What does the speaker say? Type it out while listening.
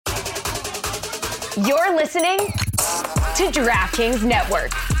You're listening to DraftKings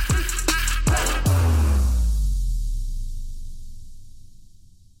Network.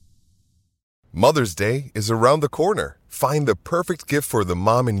 Mother's Day is around the corner. Find the perfect gift for the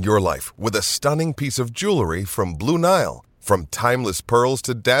mom in your life with a stunning piece of jewelry from Blue Nile. From timeless pearls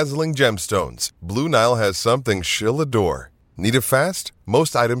to dazzling gemstones, Blue Nile has something she'll adore. Need it fast?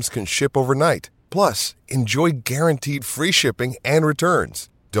 Most items can ship overnight. Plus, enjoy guaranteed free shipping and returns.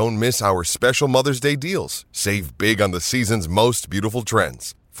 Don't miss our special Mother's Day deals. Save big on the season's most beautiful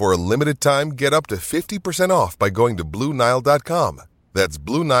trends. For a limited time, get up to 50% off by going to BlueNile.com. That's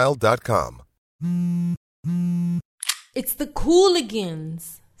BlueNile.com. It's the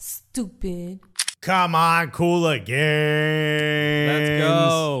Cooligans, stupid. Come on, Cooligans. Let's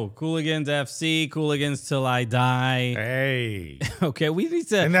go. Cooligans FC, Cooligans till I die. Hey. Okay, we need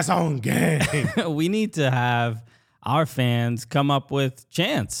to. And that's on game. We need to have our fans come up with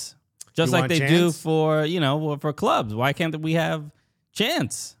chants. Just You like want they chants? do for clubs. Why can't we have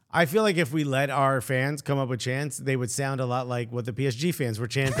chants? I feel like if we let our fans come up with chants, they would sound a lot like what the PSG fans were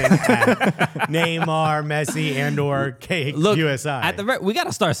chanting at Neymar, Messi, and or KUSI. At the we got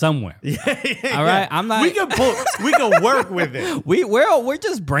to start somewhere. All right, I'm not. We can work with it. We're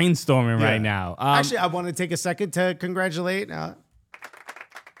just brainstorming right now. Actually, I want to take a second to congratulate a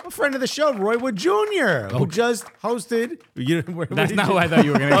friend of the show, Roy Wood Jr., who just hosted. That's not what I thought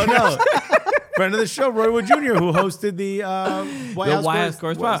you were going to. Oh no. Friend of the show, Roy Wood Jr., who hosted the White House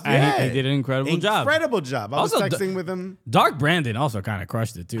correspondent. Yeah. And he did an incredible job. Incredible job. I was Also, texting with him. Dark Brandon also kind of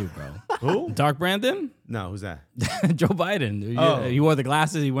crushed it too, bro. Who? Dark Brandon? No, who's that? Joe Biden. Oh. He wore the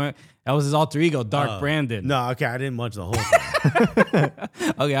glasses. That was his alter ego, Dark Brandon. No, okay, I didn't watch the whole thing.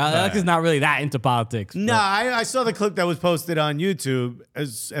 Okay, Alex is not really that into politics. No, I saw the clip that was posted on YouTube,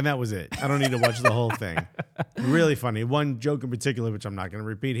 and that was it. I don't need to watch the whole thing. Really funny. One joke in particular, which I'm not going to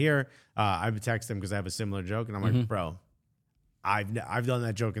repeat here. I would text him because I have a similar joke, and I'm like, bro, I've done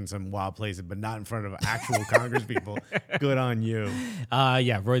that joke in some wild places, but not in front of actual Congress people. Good on you.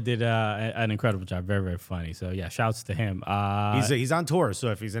 Yeah, Roy did an incredible job. Very, very funny. So yeah, shouts to him. He's on tour, so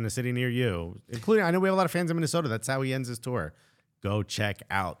if he's in a city near you, including, I know we have a lot of fans in Minnesota. That's how he ends his tour. Go check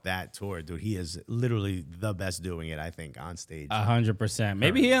out that tour, dude. He is literally the best doing it, I think, on stage. 100%.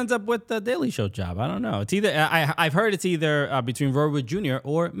 Maybe he ends up with the Daily Show job. I don't know. It's either I've heard it's either between Roy Wood Jr.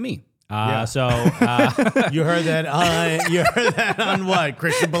 or me. So you heard that on what?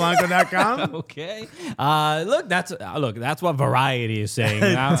 ChristianPolanco.com? Okay. Look, that's what Variety is saying.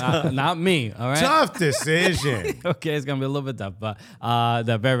 Not me. All right. Tough decision. Okay, it's gonna be a little bit tough, but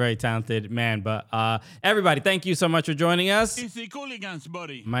the very, very talented man. But everybody, thank you so much for joining us. Easy Cooligans,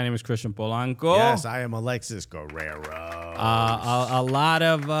 buddy. My name is Christian Polanco. Yes, I am Alexis Guerrero. A lot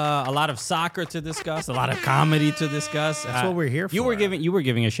of soccer to discuss, a lot of comedy to discuss. That's what we're here for. You were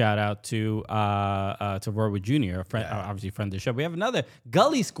giving a shout out to Roy Wood Jr., a friend, obviously friend of the show. We have another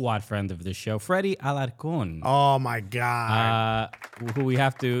Gully Squad friend of the show, Freddie Alarcon. Oh my God! Who we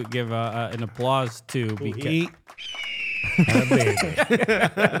have to give an applause to because. Was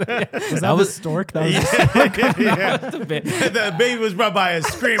that the stork? That was That was the The baby was brought by a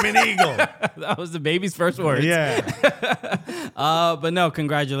screaming eagle. That was the baby's first words. Yeah. But no,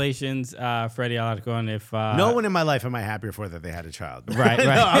 congratulations, Freddie Alarcon. If No one in my life am I happier for that they had a child. Right.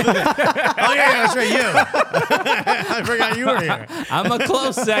 Oh yeah, that's right. You. I forgot you were here. I'm a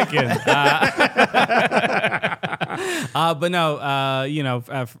close second. But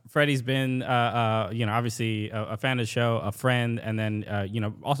no, Freddie's been, obviously a fan of the show, a friend, and then,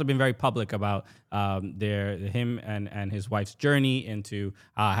 also been very public about him and his wife's journey into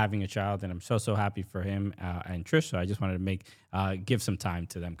having a child. And I'm so happy for him and Trish. So I just wanted to give some time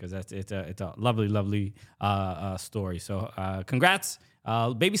to them because it's a lovely story. So congrats,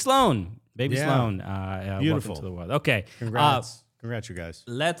 baby Sloan. Sloan. Beautiful. Welcome to the world. Okay. Congrats, you guys.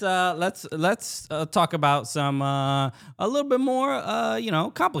 Let's talk about some a little bit more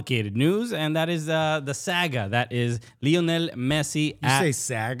complicated news, and that is the saga that is Lionel Messi. You say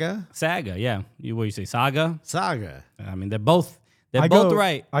saga? Saga, yeah. You say saga? Saga. I mean, they're both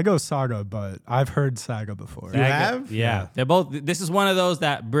right. I go saga, but I've heard saga before. You have? Yeah. They're both. This is one of those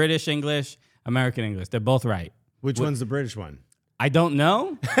that British English, American English. They're both right. Which one's the British one? I don't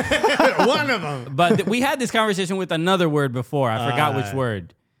know. One of them. But we had this conversation with another word before. I forgot which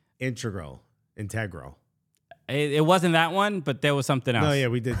word. Integral. It wasn't that one, but there was something else. No, yeah,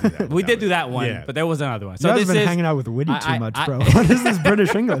 we did do that. We did do that one, but there was another one. So you guys have been hanging out with Woody too much, bro. What is this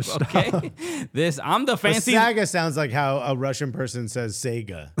British English stuff? Okay. I'm the fancy. Saga sounds like how a Russian person says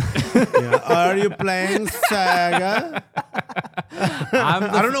Sega. Are you playing Saga?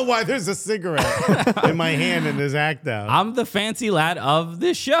 I don't know why there's a cigarette in my hand in this act out. I'm the fancy lad of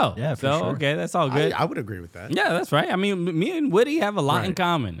this show. Yeah, for so sure. okay, that's all good. I would agree with that. Yeah, that's right. I mean, me and Woody have a lot in Right.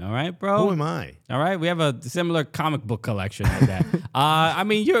 common. All right, bro. Who am I? All right, we have a similar comic book collection like that. I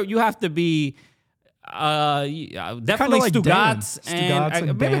mean, you have to be definitely like Dan. Stugatz Stugatz and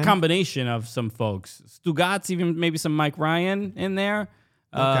and maybe a Dan. combination of some folks. Stugatz, even maybe some Mike Ryan in there.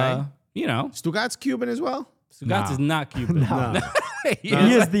 Okay. You know, Stugat's Cuban as well? Stugatz is not Cuban. No. he,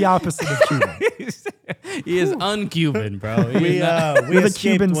 He is the opposite of Cuban. he is un-Cuban, bro. He We is not- we We're the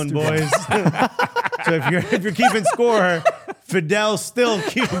escaped Cuban one, Stugatz. boys. So if you're keeping score, Fidel's still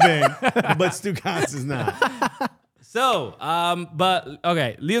Cuban, but Stugatz is not. So, but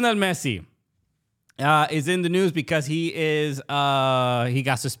okay, Lionel Messi is in the news because he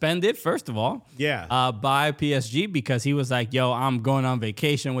got suspended, first of all. Yeah. By PSG because he was like, yo, I'm going on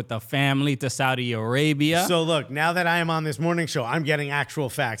vacation with the family to Saudi Arabia. So look, now that I am on this morning show, I'm getting actual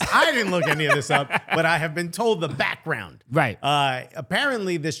facts. I didn't look any of this up, but I have been told the background. Right.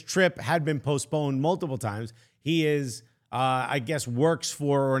 Apparently, this trip had been postponed multiple times. He is, I guess, works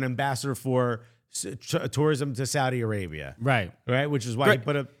for or an ambassador for tourism to Saudi Arabia. Right. Right, which is why he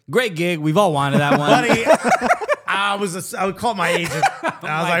put a Great gig. We've all wanted that one. buddy. I would call my agent.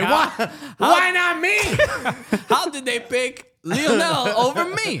 I was like, God. why not me? How did they pick Lionel over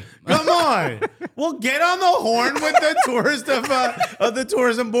me? Come on. We'll get on the horn with the tourist of the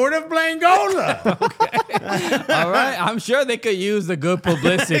tourism board of Blangola. All right. I'm sure they could use the good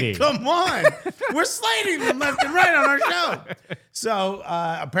publicity. Come on. We're slating them left and right on our show. So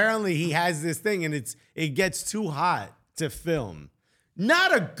apparently he has this thing and it gets too hot to film.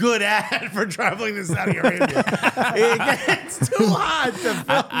 Not a good ad for traveling to Saudi Arabia. It gets too hot to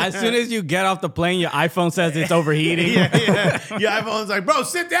film. As soon as you get off the plane, your iPhone says it's overheating. Yeah. Your iPhone's like, bro,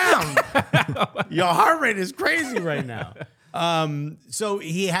 sit down. Your heart rate is crazy right now. So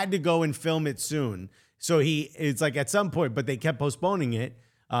he had to go and film it soon. So it's like at some point, but they kept postponing it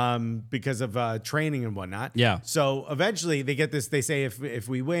because of training and whatnot. Yeah. So eventually they get this. They say if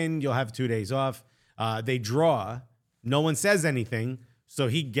we win, you'll have 2 days off. They draw. No one says anything. So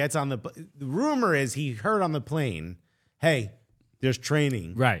he gets on the rumor is he heard on the plane, hey, there's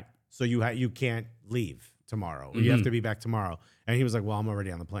training. Right. So you can't leave tomorrow. You have to be back tomorrow. And he was like, well, I'm already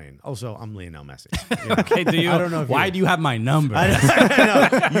on the plane. Also, I'm Lionel Messi. You know? Okay, I don't know if why do you have my number?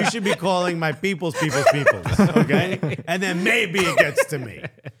 I know. You should be calling my people's. Okay? And then maybe it gets to me.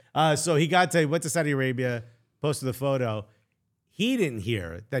 So he went to Saudi Arabia, posted the photo. He didn't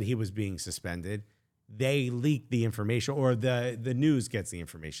hear that he was being suspended. They leaked the information, or the news gets the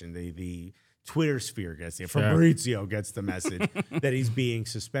information. The Twitter sphere gets the Fabrizio gets the message that he's being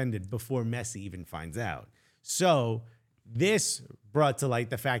suspended before Messi even finds out. So this brought to light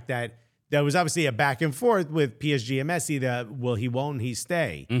the fact that there was obviously a back and forth with PSG and Messi that, he won't, he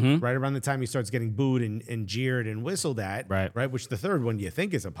stay. Right around the time he starts getting booed and jeered and whistled at, right? Which the third one you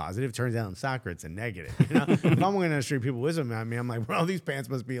think is a positive, turns out in soccer it's a negative. You know, if I'm going down the street, people whistling at me, I'm like, well, these pants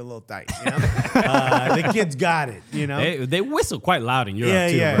must be a little tight. You know, the kids got it. You know, they whistle quite loud in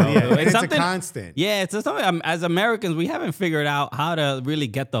Europe too, yeah. bro. It's a constant. Yeah, it's something. As Americans, we haven't figured out how to really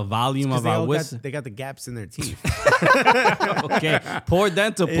get the volume of our whistle. They got the gaps in their teeth. Okay, poor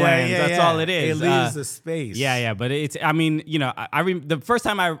dental plans. That's all it is. It leaves the space. Yeah, but it's. I mean, you know, the first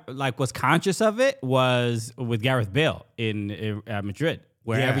time I was conscious of it was with Gareth Bale in Madrid,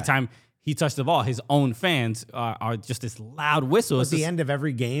 where every time he touched the ball, his own fans are just this loud whistle. At the end of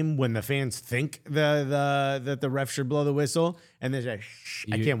every game, when the fans think that the ref should blow the whistle, and they're like, shh,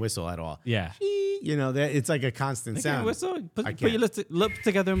 I can't whistle at all. Yeah. You know, it's like a constant You sound. can't whistle. Put your lips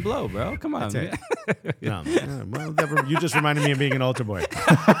together and blow, bro. Come on. That's it. No, well, you just reminded me of being an altar boy.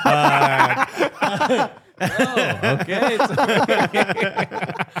 Okay.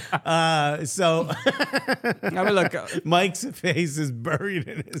 So I mean, look, Mike's face is buried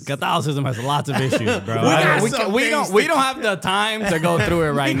in his. Catholicism has lots of issues, bro. We We don't have the time to go through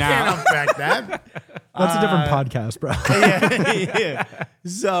it right now. Can't unpack that. That's a different podcast, bro.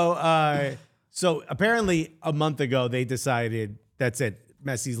 Yeah. So apparently a month ago they decided that's it.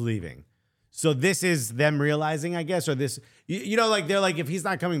 Messi's leaving. So this is them realizing, I guess, or this, you know, like they're like, if he's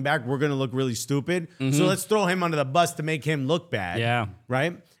not coming back, we're going to look really stupid. So let's throw him under the bus to make him look bad. Yeah.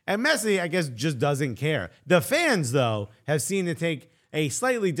 Right. And Messi, I guess, just doesn't care. The fans, though, have seen it take a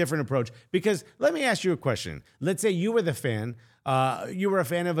slightly different approach, because let me ask you a question. Let's say you were the fan. You were a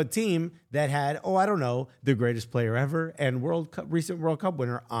fan of a team that had, I don't know, the greatest player ever and recent World Cup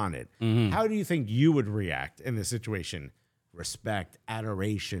winner on it. How do you think you would react in this situation? respect,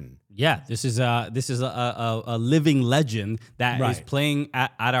 adoration. Yeah, this is a living legend that is playing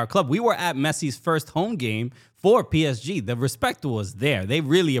at our club. We were at Messi's first home game for PSG. The respect was there. They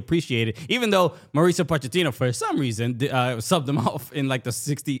really appreciate it. Even though Mauricio Pochettino, for some reason, subbed them off in like the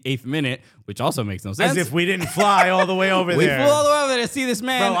 68th minute, which also makes no sense. As if we didn't fly all the way over there. We flew all the way over there to see this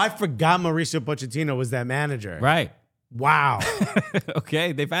man. Bro, I forgot Mauricio Pochettino was that manager. Right. Wow.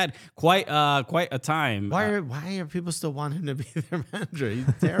 Okay, they've had quite a time. Why are people still wanting him to be their manager? He's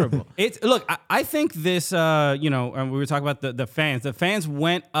terrible. Look. I think this. We were talking about the fans. The fans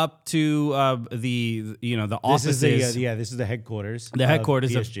went up to the offices. This is the headquarters. The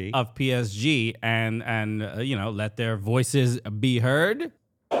headquarters of PSG. Of PSG, and let their voices be heard.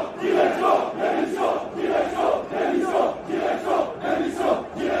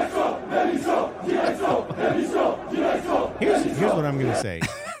 Here's what I'm gonna say.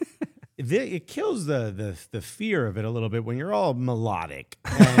 It kills the fear of it a little bit when you're all melodic.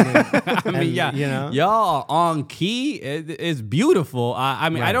 Y'all on key. It's beautiful.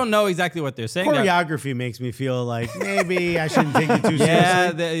 I don't know exactly what they're saying. Choreography makes me feel like maybe I shouldn't take you too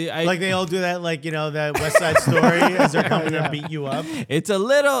seriously. Like they all do that, that West Side Story as they're coming to beat you up. It's a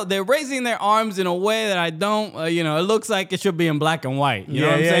little. They're raising their arms in a way that I don't. It looks like it should be in black and white. You know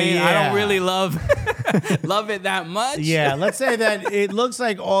what I'm saying? Yeah. I don't really love it that much. Yeah, let's say that it looks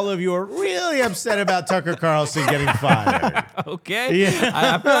like all of you are really upset about Tucker Carlson getting fired. Okay. Yeah.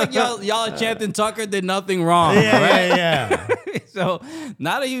 I feel like y'all are chanting Tucker did nothing wrong. Yeah. So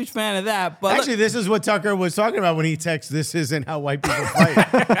not a huge fan of that. But actually, this is what Tucker was talking about when he texted, "This isn't how white people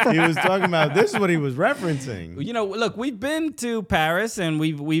fight." He was talking about this is what he was referencing. Look, we've been to Paris and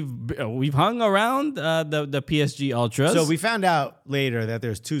we've hung around the PSG ultras. So we found out later that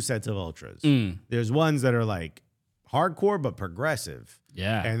there's two sets of ultras. There's ones that are like hardcore but progressive.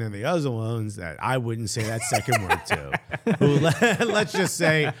 Yeah. And then the other ones that I wouldn't say that second word to, who let's just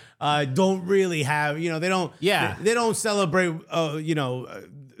say don't really have, they don't celebrate,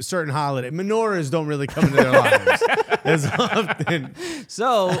 certain holiday. Menorahs don't really come into their lives as often.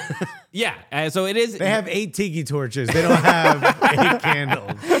 So, yeah. So it is. They have 8 tiki torches. They don't have 8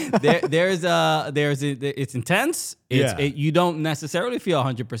 candles. It's intense. You don't necessarily feel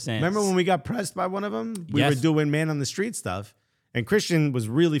 100%. Remember when we got pressed by one of them? We were doing man on the street stuff. And Christian was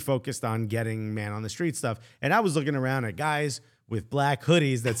really focused on getting man on the street stuff. And I was looking around at guys with black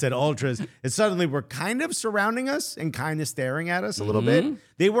hoodies that said ultras. And suddenly were kind of surrounding us and kind of staring at us a little bit.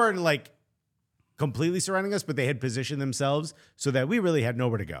 They weren't like completely surrounding us, but they had positioned themselves so that we really had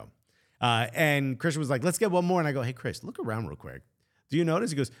nowhere to go. And Christian was like, let's get one more. And I go, hey, Chris, look around real quick. Do you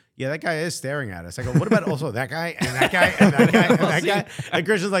notice? He goes, yeah, that guy is staring at us. I go, what about also that guy and that guy and that guy and that guy? And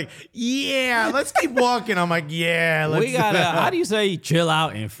Christian's like, yeah, let's keep walking. I'm like, yeah, let's. We gotta. How do you say chill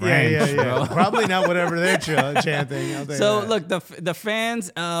out in French? Yeah. Bro? Probably not whatever they're chanting. So look, the fans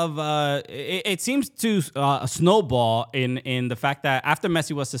of it seems to snowball in the fact that after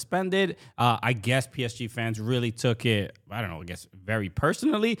Messi was suspended, I guess PSG fans really took it. I don't know. I guess very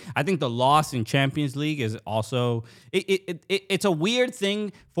personally. I think the loss in Champions League is also it's a weird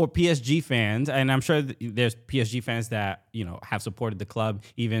thing for PSG fans, and I'm sure there's PSG fans that have supported the club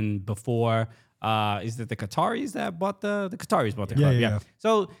even before. Is it the Qataris that bought the Qataris bought the club? Yeah.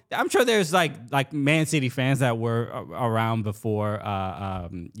 So I'm sure there's like Man City fans that were around before. It's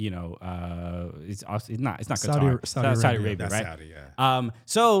not Qatar. Saudi Arabia, right? Saudi, yeah.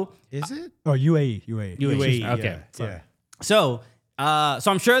 So is it? Oh, UAE. Okay. Yeah. So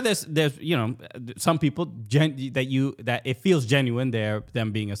I'm sure there's some people that it feels genuine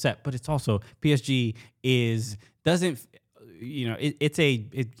them being upset, but it's also PSG doesn't. It's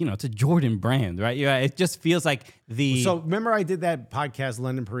a Jordan brand, right? Yeah, it just feels like the. So remember, I did that podcast,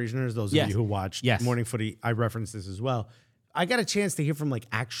 London Parisianers. Those of you who watched Morning Footy, I referenced this as well. I got a chance to hear from like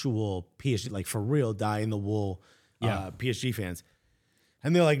actual PSG, like for real, die in the wool PSG fans,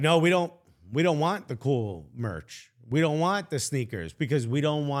 and they're like, no, we don't want the cool merch. We don't want the sneakers because we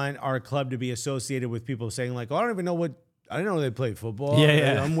don't want our club to be associated with people saying like, oh, I didn't know they played football.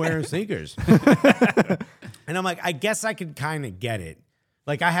 Yeah. I'm wearing sneakers. And I'm like, I guess I could kind of get it.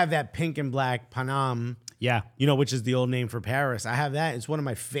 Like I have that pink and black Panam, which is the old name for Paris. I have that. It's one of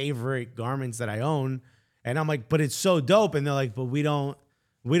my favorite garments that I own. And I'm like, but it's so dope. And they're like, but we don't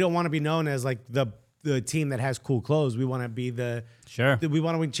want to be known as like the team that has cool clothes. We want to be we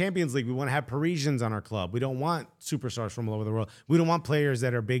want to win Champions League. We want to have Parisians on our club. We don't want superstars from all over the world. We don't want players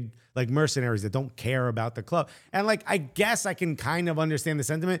that are big, like mercenaries that don't care about the club. And like, I guess I can kind of understand the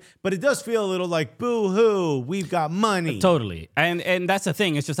sentiment, but it does feel a little like boo-hoo, we've got money. Totally. And that's the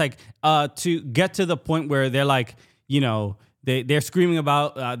thing. It's just like to get to the point where they're like, they're screaming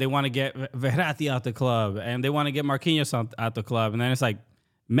about they want to get Verratti out the club and they want to get Marquinhos out the club, and then it's like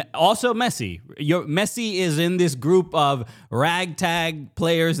also Messi. Messi is in this group of ragtag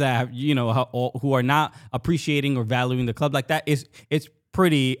players that who are not appreciating or valuing the club like that. It's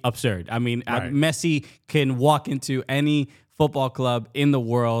pretty absurd. I mean, Messi can walk into any football club in the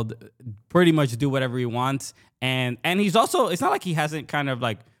world, pretty much do whatever he wants, and he's also, it's not like he hasn't kind of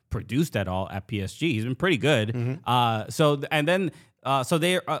like produced at all at PSG. He's been pretty good. So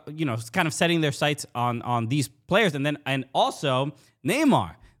they're kind of setting their sights on these players, and also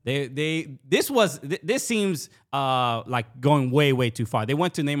Neymar. This seems like going way too far. They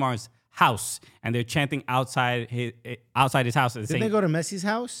went to Neymar's house and they're chanting outside his house. Did they go to Messi's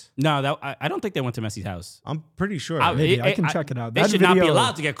house? No, I don't think they went to Messi's house. I'm pretty sure. I can check it out. They should not be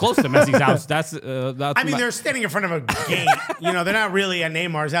allowed to get close to Messi's house. That's I mean, they're standing in front of a gate. They're not really at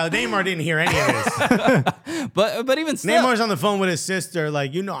Neymar's house. Neymar didn't hear any of this. but even still, Neymar's on the phone with his sister,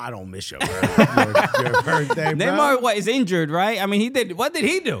 like, I don't miss your birthday, bro. Neymar is injured, right? I mean, what did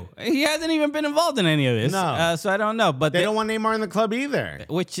he do? He hasn't even been involved in any of this. No. So I don't know. But they don't want Neymar in the club either.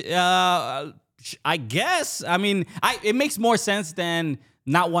 Which I guess, I mean, it makes more sense than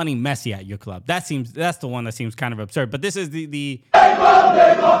not wanting Messi at your club. That's the one that seems kind of absurd. But this is the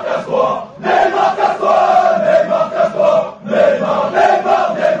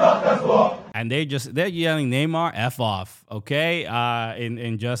and they're yelling Neymar F off, okay?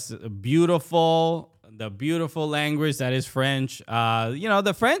 In just the beautiful language that is French.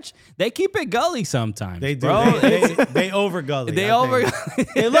 The French, they keep it gully sometimes. They do. Bro. They over gully. They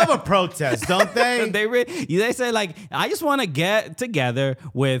love a protest, don't they? They say, like, I just want to get together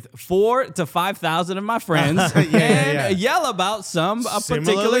with 4,000 to 5,000 of my friends and yell about some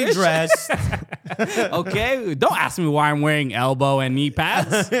particular issue. dressed. Okay, don't ask me why I'm wearing elbow and knee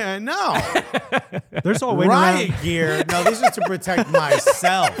pads. No. There's all waiting riot around. gear. No, this is to protect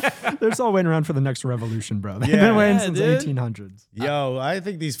myself. They're all waiting around for the next revolution, bro. They've Yeah. been waiting Yeah, since dude. 1800s. Yo, I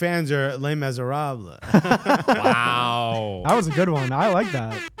think these fans are Les Miserables. Wow. That was a good one. I like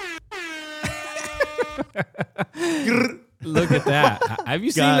that. Look at that. Have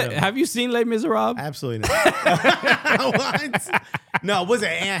you seen Les Miserables? Absolutely not. What? No, was it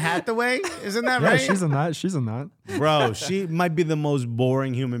Anne Hathaway? Isn't that Yeah, right? she's in that. Bro, she might be the most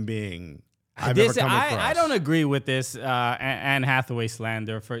boring human being I've ever come across. I don't agree with this Anne Hathaway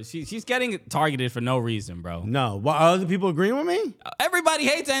slander. She's getting targeted for no reason, bro. No. Well, are other people agreeing with me? Everybody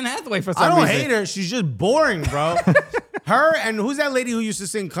hates Anne Hathaway for some I reason. don't hate her. She's just boring, bro. Her and who's that lady who used to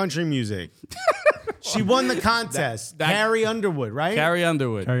sing country music? She won the contest. Carrie Underwood, right? Carrie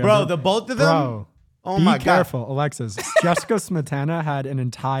Underwood. Bro, the both of them? Bro, Oh be my God. careful, Alexis. Jessica Smetana had an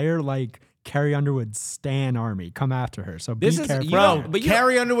entire Carrie Underwood stan army come after her. So be careful. Bro,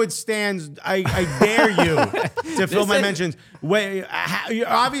 Carrie Underwood stands. I dare you to fill my mentions. Wait, you're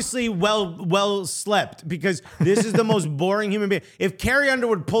obviously well slept because this is the most boring human being. If Carrie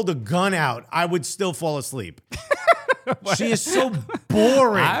Underwood pulled a gun out, I would still fall asleep. She is so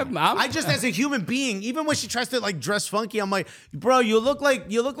boring. I just, as a human being, even when she tries to dress funky, I'm like, bro, you look like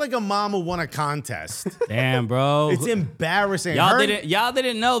a mom who won a contest. Damn, bro. It's embarrassing. Y'all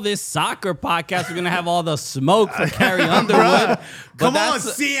didn't know this soccer podcast was gonna have all the smoke for Carrie Underwood. Come on,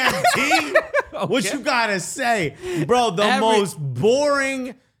 CMT. What you gotta say, bro? The most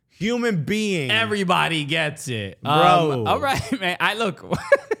boring human being. Everybody gets it, bro. All right, man.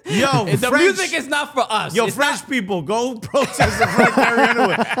 Yo, the music is not for us. Yo, French people, go protest in front of Carrie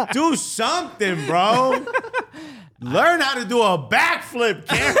Underwood. Do something, bro. Learn how to do a backflip,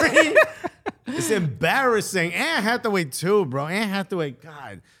 Carrie. It's embarrassing. Anne Hathaway too, bro. Anne Hathaway,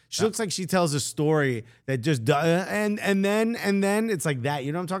 God, she looks like she tells a story that just and then it's like that.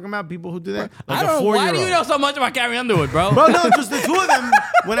 You know what I'm talking about? People who do that. I don't know. Why do you know so much about Carrie Underwood, bro? Bro, no, just the two of them.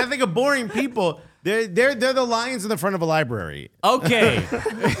 When I think of boring people, they're the lions in the front of a library. Okay,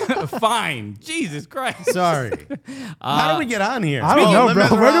 fine. Jesus Christ. Sorry. How do we get on here? I don't know,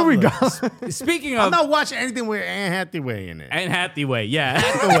 bro. Where do we go? Speaking of, I'm not watching anything with Anne Hathaway in it. Anne Hathaway, yeah.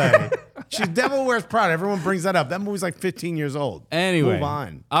 Hathaway. She's Devil Wears Prada. Everyone brings that up. That movie's like 15 years old. Anyway, move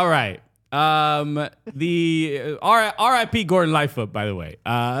on. All right. The R.I.P. Gordon Lightfoot, by the way.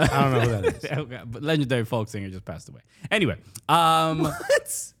 I don't know who that is. But legendary folk singer just passed away. Anyway,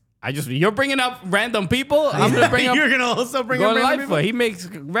 what? You're bringing up random people. I'm gonna bring up. You're gonna also bring up Gordon random Lightfoot. people? He makes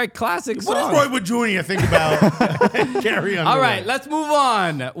very classic What songs. does Roy Wood Jr. think about Carrie Underwood? All right, let's move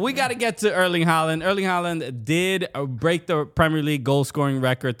on. We got to get to Erling Haaland. Erling Haaland did break the Premier League goal scoring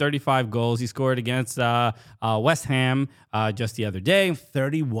record, 35 goals. He scored against West Ham just the other day.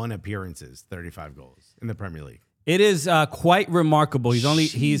 31 appearances, 35 goals in the Premier League. It is quite remarkable.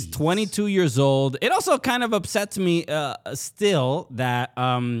 He's 22 years old. It also kind of upsets me still that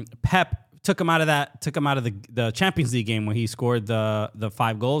Pep took him out of the Champions League game when he scored the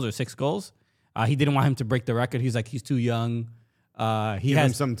 5 goals or 6 goals. He didn't want him to break the record. He's like, he's too young. Give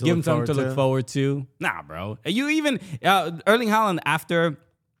him something to look forward to. Nah, bro. You even Erling Haaland after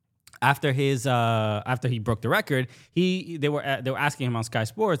he broke the record, they were asking him on Sky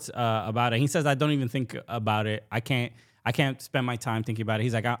Sports about it. He says, I don't even think about it. I can't spend my time thinking about it.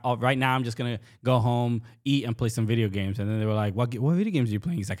 He's like, right now I'm just gonna go home, eat, and play some video games. And then they were like, what video games are you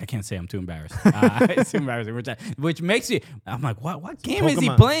playing? He's like, I can't say, I'm too embarrassed. It's too embarrassing. Which makes me, I'm like, what game is he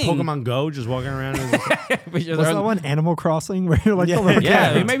playing? Pokemon Go, just walking around. Was that one Animal Crossing where you're like,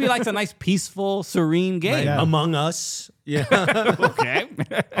 yeah, maybe likes a nice, peaceful, serene game. Right. Yeah. Among Us. Yeah. Okay.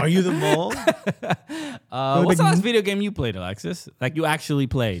 Are you the mole? What's the last video game you played, Alexis? Like you actually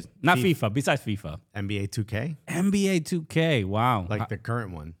played? Not FIFA, besides FIFA. NBA 2K? NBA 2K, wow. Like the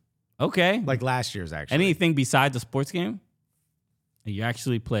current one. Okay. Like last year's, actually. Anything besides a sports game that you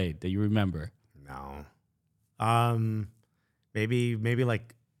actually played that you remember? No. Maybe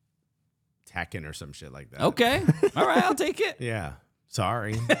like Tekken or some shit like that. Okay. All right, I'll take it. Yeah.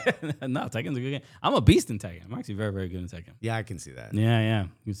 Sorry. No, Tekken's a good game. I'm a beast in Tekken. I'm actually very, very good in Tekken. Yeah, I can see that. Yeah.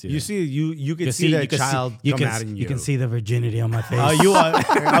 You can see that child come out in you. You can see the virginity on my face.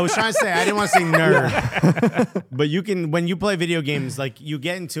 I was trying to say, I didn't want to say nerd. But you can, when you play video games, like you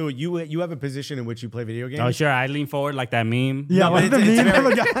get into it, you have a position in which you play video games. Oh, sure. I lean forward like that meme. Yeah, no, but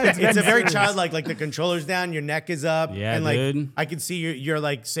it's a very childlike, like the controller's down, your neck is up. Yeah, and like dude. I can see you're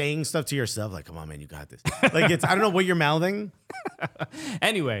like saying stuff to yourself, like, come on, man, you got this. Like I don't know what you're mouthing.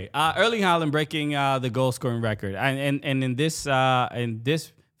 Anyway, Erling Haaland breaking the goal scoring record, and in this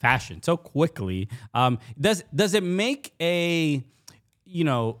fashion so quickly. Does it make a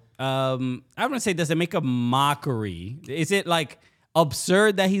I want to say, does it make a mockery? Is it like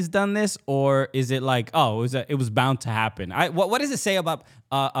absurd that he's done this, or is it like, oh, it was bound to happen? What does it say about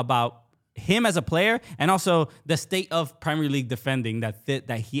him as a player, and also the state of Premier League defending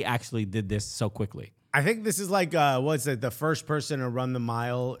that he actually did this so quickly? I think this is like, what's it? The first person to run the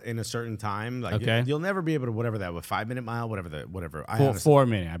mile in a certain time. Like, okay. You'll never be able to, whatever that was, 5-minute mile, whatever. 4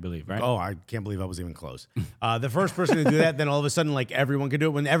 minute, I believe, right? Oh, I can't believe I was even close. The first person to do that, then all of a sudden, like everyone could do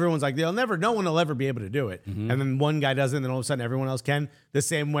it. When everyone's like, no one will ever be able to do it. Mm-hmm. And then one guy does it, and then all of a sudden everyone else can. The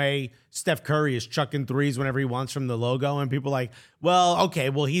same way Steph Curry is chucking threes whenever he wants from the logo, and people are like, well, okay,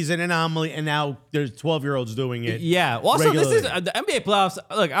 well, he's an anomaly, and now there's 12-year-olds doing it. Yeah. Also, regularly. This is the NBA playoffs.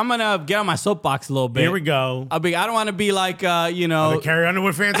 Look, I'm gonna get on my soapbox a little bit. Here we go. I don't want to be like, the Carrie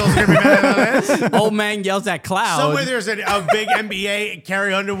Underwood fans also gonna be mad about this. Old man yells at cloud. Somewhere there's a big NBA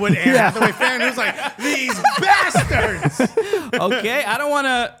Carrie Underwood and Hathaway fan who's like, these bastards. Okay, I don't want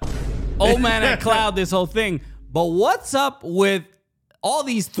to old man at cloud this whole thing, but what's up with all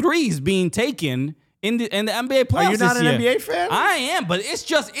these threes being taken in the NBA playoffs? Are you not this an year? NBA fan? I am, but it's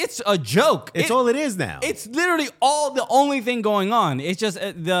a joke. It's all it is now. It's literally the only thing going on. It's just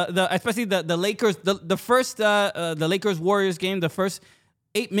especially the Lakers, the first the Lakers Warriors game, the first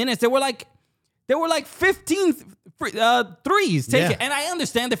 8 minutes, there were like 15 threes taken. Yeah. And I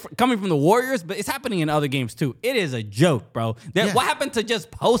understand that coming from the Warriors, but it's happening in other games too. It is a joke, bro. What happened to just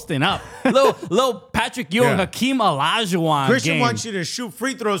posting up? little Patrick Ewing, Hakeem Olajuwon Christian game. wants you to shoot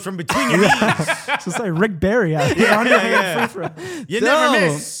free throws from between your knees. It's just like Rick Barry out here. You never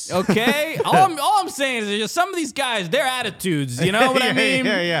miss. Okay? all I'm saying is just some of these guys, their attitudes, you know what I mean?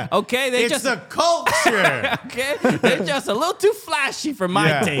 Yeah. Okay? It's the culture. Okay? They're just a little too flashy for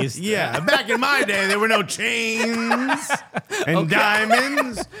my taste. Yeah. Back in my day, there were no chains and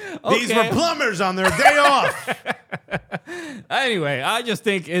diamonds. These were plumbers on their day off. Anyway, I just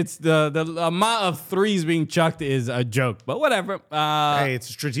think it's the amount of threes being chucked is a joke, but whatever. Hey, it's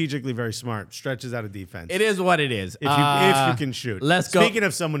strategically very smart. Stretches out of defense. It is what it is. If you can shoot. Let's go. Speaking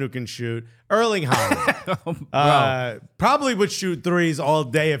of someone who can shoot, Erling Haaland probably would shoot threes all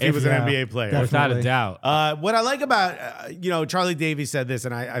day if he was an NBA player. Without a doubt. What I like about, Charlie Davies said this,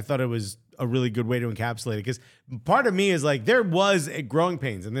 and I thought it was a really good way to encapsulate it, because part of me is like, there was growing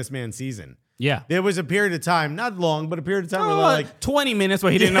pains in this man's season. Yeah. There was a period of time, not long, but a period of time where like 20 minutes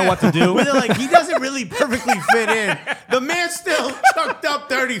where he didn't know what to do. Where they're like, he doesn't really perfectly fit in. The man still chucked up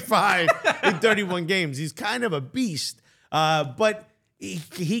 35 in 31 games. He's kind of a beast. But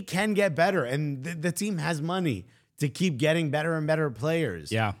he can get better, and the team has money to keep getting better and better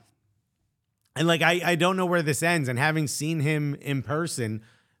players. Yeah. And like, I don't know where this ends, and having seen him in person,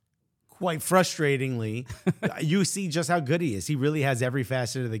 quite frustratingly, you see just how good he is. He really has every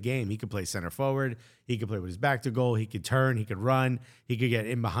facet of the game. He could play center forward. He could play with his back to goal. He could turn. He could run. He could get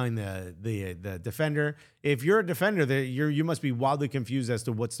in behind the defender. If you're a defender, you must be wildly confused as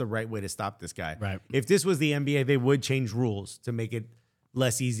to what's the right way to stop this guy. Right. If this was the NBA, they would change rules to make it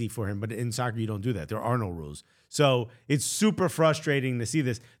less easy for him. But in soccer, you don't do that. There are no rules. So it's super frustrating to see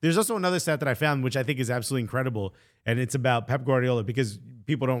this. There's also another stat that I found, which I think is absolutely incredible, and it's about Pep Guardiola, because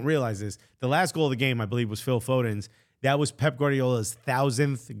people don't realize this. The last goal of the game, I believe, was Phil Foden's. That was Pep Guardiola's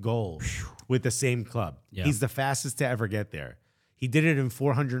 1,000th goal with the same club. Yeah. He's the fastest to ever get there. He did it in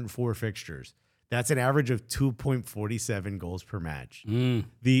 404 fixtures. That's an average of 2.47 goals per match.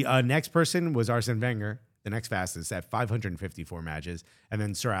 The next person was Arsene Wenger, the next fastest at 554 matches, and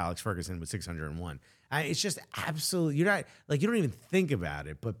then Sir Alex Ferguson with 601. It's just absolutely, you don't even think about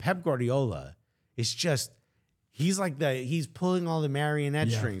it, but Pep Guardiola is just, he's pulling all the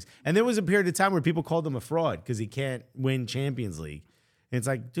marionette strings. And there was a period of time where people called him a fraud because he can't win Champions League. And it's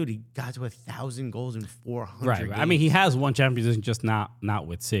like, dude, he got to 1,000 goals in 400 Right. games. I mean, he has won Champions League, just not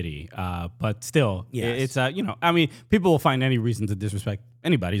with City. But still, Yes. it's people will find any reason to disrespect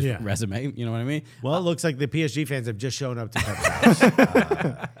anybody's Yeah. resume. You know what I mean? Well, it looks like the PSG fans have just shown up to Pep's house.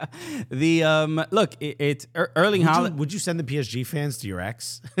 It's Erling Haaland. Would you send the PSG fans to your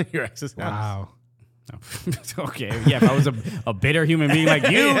ex? Your ex's house? Wow. Okay, yeah. If I was a bitter human being like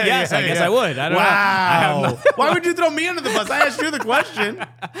you, yes, I guess I would. I don't know. I have Wow. Why would you throw me under the bus? I asked you the question.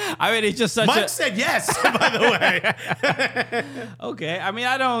 I mean, it's just such Mike a said yes, by the way. okay. I mean,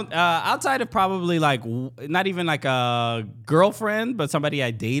 I don't outside of probably not even like a girlfriend, but somebody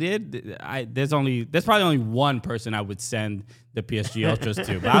I dated. There's probably only one person I would send the PSG Ultras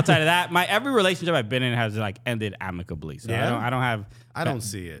to. But outside of that, every relationship I've been in has ended amicably. So Yeah? I don't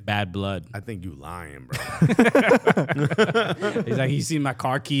see it. bad blood. I think you lying, bro. He's like, he's seen my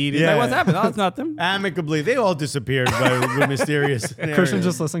car key. He's Yeah. like, what's happened? Oh, it's nothing. Amicably, they all disappeared by mysterious. Christian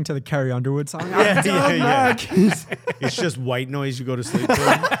just listening to the Carrie Underwood song. Yeah. It's just white noise you go to sleep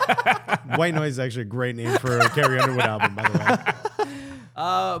to. White noise is actually a great name for a Carrie Underwood album, by the way.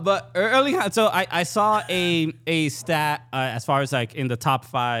 But early on, so I saw a stat as far as like in the top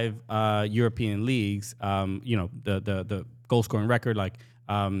 5 European leagues. The goal scoring record.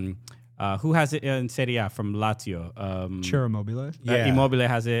 Who has it in Serie A from Lazio? Ciro Immobile. Yeah. Immobile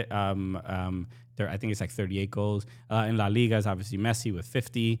has it. I think it's like 38 goals. In La Liga is obviously Messi with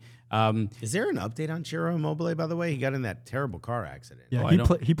 50. Is there an update on Ciro Immobile, by the way? He got in that terrible car accident. Yeah,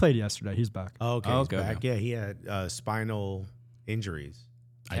 Oh, he played yesterday. He's back. Oh, okay. Oh, He's okay, back. okay. Yeah, he had spinal injuries.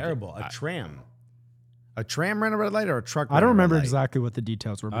 Terrible. A tram ran a red light, or a truck? I don't ran a red remember light? exactly what the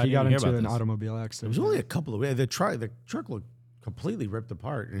details were, but I he got didn't hear into about an this. automobile It accident. was only a couple of. The truck looked completely ripped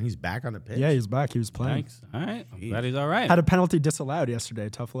apart, and he's back on the pitch. Yeah, he's back. He was playing. Thanks. All right. I'm glad he's all right. Had a penalty disallowed yesterday.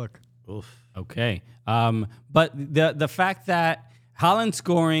 Tough look. Oof. Okay. But the fact that Haaland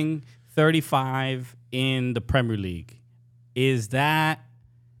scoring 35 in the Premier League, is that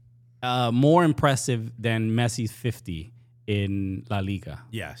more impressive than Messi's 50 in La Liga?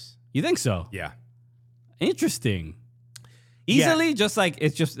 Yes. You think so? Yeah. Interesting. Easily, just like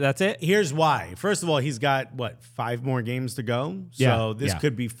that's it. Here's why. First of all, he's got 5 more games to go. So Yeah, this yeah.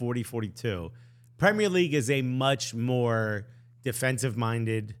 could be 40-42. Premier League is a much more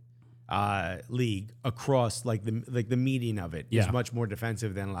defensive-minded league across the median of it is Yeah. much more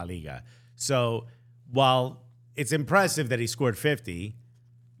defensive than La Liga. So while it's impressive that he scored 50,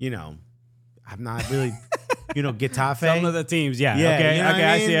 I'm not really, Getafe. Some of the teams, yeah. Yeah, Okay. you know what Okay.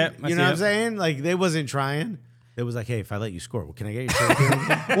 I I mean? see it. You know what I'm saying? Like, they wasn't trying. It was like, hey, if I let you score, can I get your shirt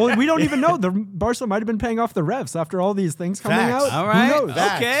again? Well, we don't even know. The Barca might have been paying off the refs after all these things coming Facts. out. All right. Who knows?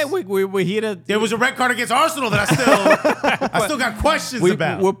 Facts. Okay. We're here to. There was a red card against Arsenal that I still got questions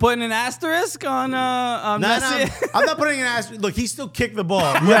about. We're putting an asterisk on Messi. I'm not putting an ass. Look, he still kicked the ball.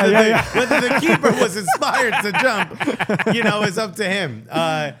 Yeah. Whether the keeper was inspired to jump, is up to him.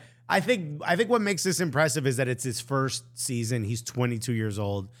 I think what makes this impressive is that it's his first season. He's 22 years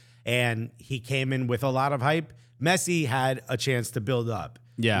old, and he came in with a lot of hype. Messi had a chance to build up.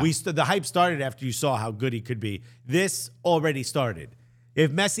 Yeah. The hype started after you saw how good he could be. This already started.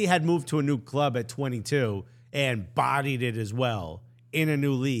 If Messi had moved to a new club at 22 and bodied it as well in a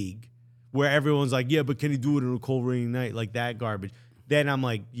new league where everyone's like, yeah, but can he do it on a cold rainy night, like that garbage? Then I'm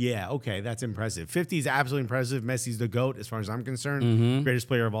like, yeah, okay, that's impressive. 50 is absolutely impressive. Messi's the GOAT as far as I'm concerned. Greatest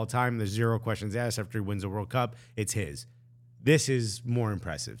player of all time. There's 0 questions asked after he wins a World Cup. It's his. This is more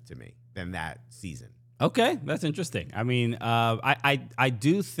impressive to me than that season. Okay, that's interesting. I mean, I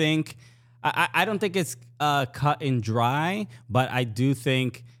do think I don't think it's cut and dry, but I do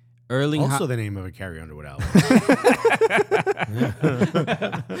think Erling Also the name of a Carrie Underwood album.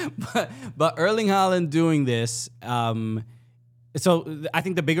 but Erling Haaland doing this. So I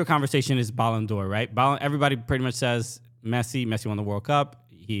think the bigger conversation is Ballon d'Or, right? Everybody pretty much says Messi won the World Cup.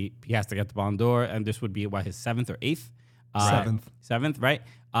 He has to get the Ballon d'Or, and this would be his 7th or 8th? Seventh, right?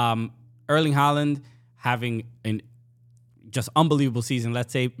 Erling Haaland having an just unbelievable season.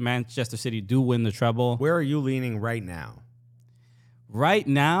 Let's say Manchester City do win the treble. Where are you leaning right now? Right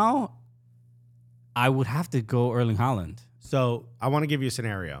now, I would have to go Erling Haaland. So I want to give you a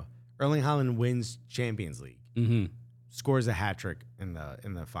scenario. Erling Haaland wins Champions League, scores a hat trick in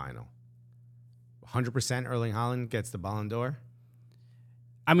the final. 100% Erling Haaland gets the Ballon d'Or.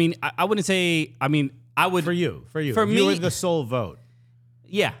 I mean, I wouldn't say. I mean, I would for you. For you me, were the sole vote.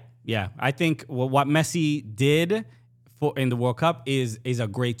 Yeah. I think what Messi did in the World Cup is a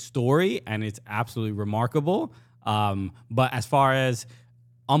great story, and it's absolutely remarkable. But as far as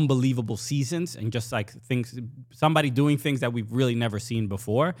unbelievable seasons and just like things, somebody doing things that we've really never seen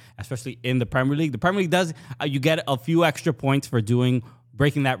before, especially in the Premier League. The Premier League does, you get a few extra points for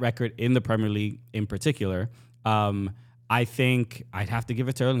breaking that record in the Premier League in particular. I think I'd have to give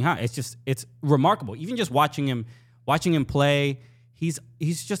it to Erling Haaland. It's remarkable. Even just watching him play, he's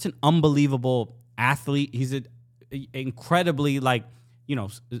just an unbelievable athlete. He's an incredibly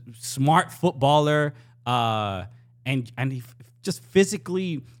smart footballer, and he just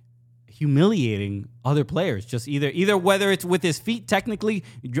physically humiliating other players. Just either whether it's with his feet, technically,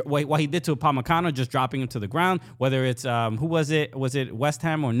 what he did to Upamecano, just dropping him to the ground. Whether it's who was it? Was it West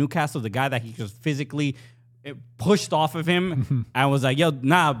Ham or Newcastle? The guy that he just physically pushed off of him and was like, "Yo,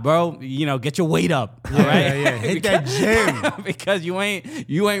 nah, bro, get your weight up, all right? Yeah. Hit that gym because you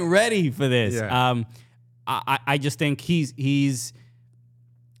ain't ready for this." Yeah. I just think he's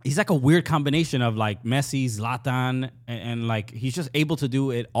like a weird combination of like Messi, Zlatan, and like he's just able to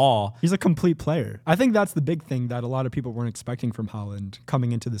do it all. He's a complete player. I think that's the big thing that a lot of people weren't expecting from Haaland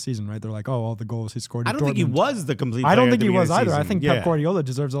coming into the season, right? They're like, oh, all the goals he scored at I don't think he Dortmund. was the complete player. I don't think at the he was beginning of the either. I season. think Pep Guardiola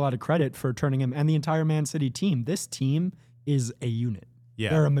deserves a lot of credit for turning him and the entire Man City team. This team is a unit. Yeah.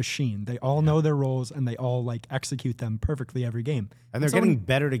 They're a machine. They all know their roles and they all like execute them perfectly every game. And they're getting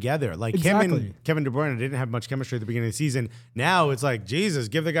better together. Like him Exactly. and Kevin De Bruyne didn't have much chemistry at the beginning of the season. Now it's like, Jesus,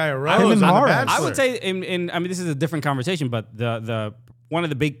 give the guy a rose Him on and The Mahrez. Bachelor. I would say, I mean, this is a different conversation, but the one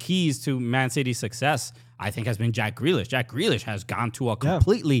of the big keys to Man City's success, I think, has been Jack Grealish. Jack Grealish has gone to a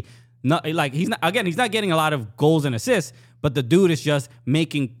completely he's not getting a lot of goals and assists, but the dude is just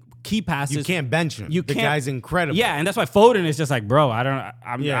making key passes. You can't bench him. The guy's incredible. Yeah, and that's why Foden is just like, bro,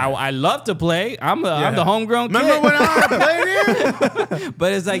 I love to play. I'm the homegrown kid. Remember when I played here?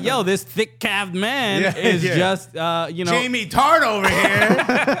 But it's like, yo, this thick-calved man is just, Jamie Tart over here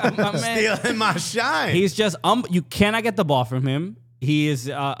my man, stealing my shine. he's just, you cannot get the ball from him. He is,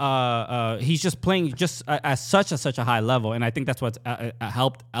 he's just playing just at such a high level, and I think that's what's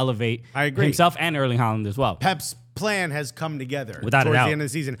helped elevate himself and Erling Haaland as well. Pep's plan has come together Without a towards doubt. the end of the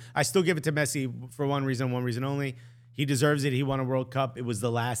season. I still give it to Messi for one reason only. He deserves it. He won a World Cup. It was the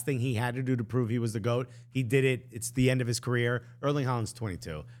last thing he had to do to prove he was the GOAT. He did it. It's the end of his career. Erling Haaland's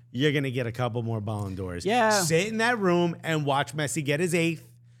 22. You're going to get a couple more Ballon d'Ors. Yeah. Sit in that room and watch Messi get his 8th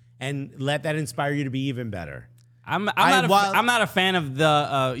and let that inspire you to be even better. I'm not a fan of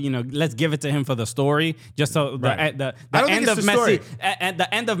the let's give it to him for the story, just so the end of Messi at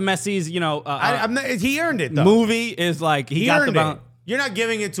the end of Messi's he earned it though. Movie is like he got the it. You're not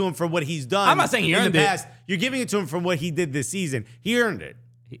giving it to him for what he's done. I'm not saying he earned in the it. past. You're giving it to him for what he did this season. He earned it.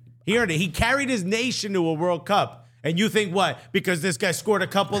 He earned it. He carried his nation to a World Cup. And you think what? Because this guy scored a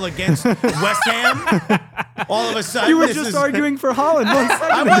couple against West Ham? All of a sudden, You were just arguing for Haaland.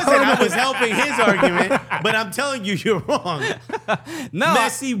 I wasn't. I was helping his argument. But I'm telling you, you're wrong. No,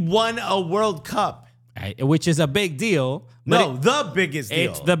 Messi won a World Cup. which is a big deal. The biggest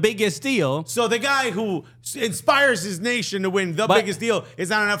deal. It's the biggest deal. So the guy who inspires his nation to win the biggest deal is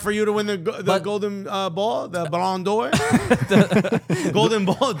not enough for you to win the golden ball, the Ballon d'Or? Golden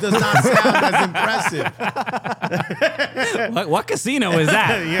ball does not sound as impressive. What casino is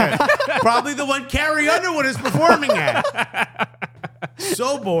that? Yeah. Probably the one Carrie Underwood is performing at.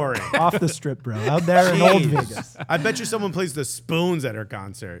 So boring. Off the strip, bro. Out there in Old Vegas. I bet you someone plays the spoons at her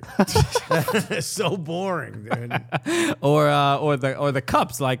concert. It's so boring, dude. Or the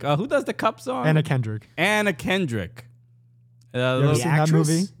cups. Like who does the cup song? Anna Kendrick. Anna Kendrick. You ever seen that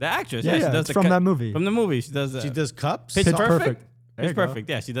movie? The actress. Yeah, she does it's from that movie. From the movie, she does. She does cups. Pitch Perfect. There Pitch you go. Perfect.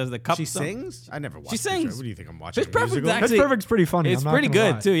 Yeah, she does the cup. She song. sings? I never watched She Pitch Perfect. sings. What do you think I'm watching? Pitch Perfect. Musical? Actually, Pitch Perfect's pretty funny. It's I'm not pretty gonna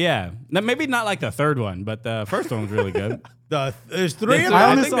good lie. too. Yeah. Now, maybe not like the third one, but the first one was really good. There's three of I I them.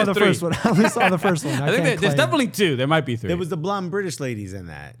 only think saw the there's three. first one. I only saw the first one. I think can't there's claim. definitely two. There might be three. There was the blonde British ladies in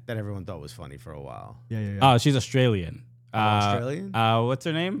that everyone thought was funny for a while. Yeah. Oh, she's Australian. Australian? What's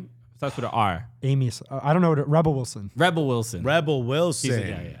her name? Starts with an R. Amy. I don't know what Rebel Wilson. Rebel Wilson. Rebel Wilson.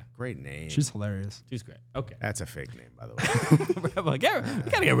 Yeah. Great name. She's hilarious. She's great. Okay. That's a fake name, by the way. Rebel.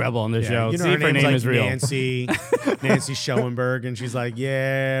 Gotta get Rebel on the show. You know See her if her name's name like is real. Nancy Schoenberg, and she's like,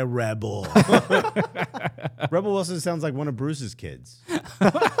 yeah, Rebel. Rebel Wilson sounds like one of Bruce's kids.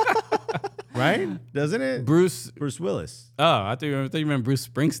 Right? Doesn't it? Bruce. Willis. Oh, I thought you meant Bruce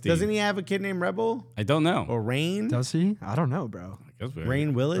Springsteen. Doesn't he have a kid named Rebel? I don't know. Or Rain? Does he? I don't know, bro. That's weird.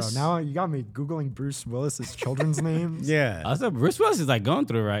 Rain Bro, Willis? now you got me Googling Bruce Willis's children's names. Yeah. I thought Bruce Willis is like going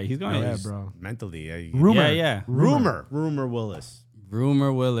through it, right. He's going. Yeah, bro. Mentally. Rumor. Yeah. Rumor Willis.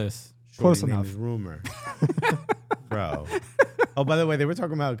 Rumor Willis. Close Shorty name enough. is Rumor. Bro. Oh, by the way, they were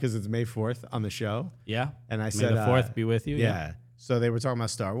talking about, because it's May 4th on the show. Yeah. And I May said, the 4th be with you. Yeah. So they were talking about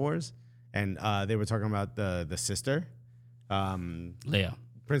Star Wars, and they were talking about the sister, Leia.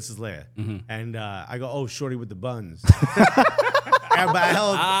 Princess Leia. Mm-hmm. And I go, oh, shorty with the buns. But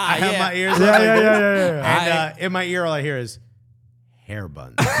I held my ears up like this. Yeah. And in my ear, all I hear is hair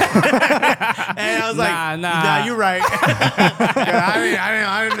buns. And I was like, nah, you're right. I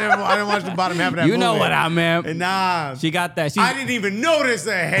didn't watch the bottom half of that You know movie. what I meant. And nah. She got that. I didn't even notice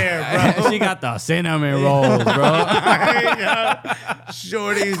the hair, bro. She got the cinnamon rolls, bro.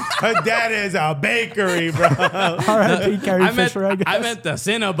 Shorty's, her dad is a bakery, bro. R.I.P. Carrie Fisher, I guess. I meant the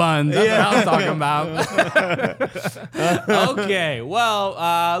Cinnabons. That's what I was talking about. Okay.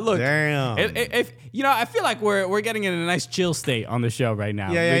 Well, look. Damn. If I feel like we're getting in a nice chill state on the show right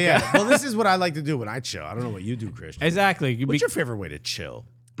now. Yeah. Well, this is what I like to do when I chill. I don't know what you do, Christian. Exactly. What's your favorite way to chill?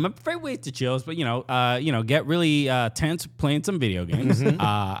 My favorite way to chill is, but get really tense playing some video games.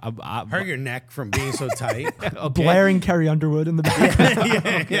 Hurt your neck from being so tight. Okay. Blaring Carrie Underwood in the background.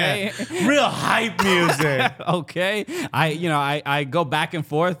 Okay. Real hype music. Okay. I go back and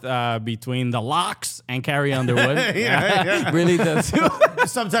forth between the Locks and Carrie Underwood. Really the two.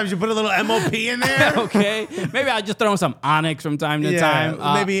 Sometimes you put a little MOP in there. Okay. Maybe I just throw in some Onyx from time to time.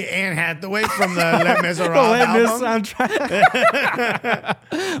 Maybe Anne Hathaway from the Les Miserables The album. soundtrack.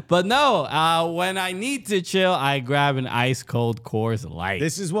 But no, when I need to chill, I grab an ice cold Coors Light.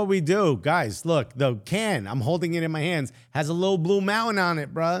 This is what we do. Guys, look, the can, I'm holding it in my hands, has a little blue mountain on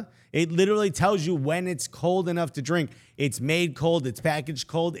it, bruh. It literally tells you when it's cold enough to drink. It's made cold, it's packaged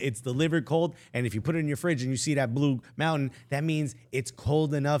cold, it's delivered cold, and if you put it in your fridge and you see that blue mountain, that means it's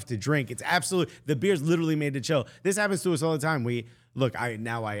cold enough to drink. It's absolutely, the beer's literally made to chill. This happens to us all the time. I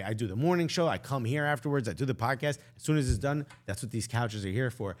do the morning show, I come here afterwards, I do the podcast. As soon as it's done, that's what these couches are here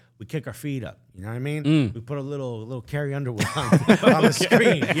for. We kick our feet up, you know what I mean? We put a little Carrie Underwood on the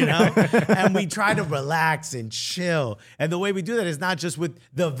screen, you know? And we try to relax and chill. And the way we do that is not just with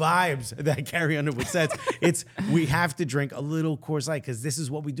the vibes that Carrie Underwood sets. It's we have to drink a little Coors Light because this is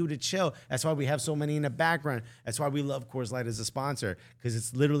what we do to chill. That's why we have so many in the background. That's why we love Coors Light as a sponsor, because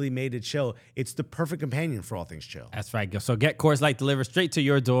it's literally made to chill. It's the perfect companion for all things chill. That's right. So get Coors Light delivered straight to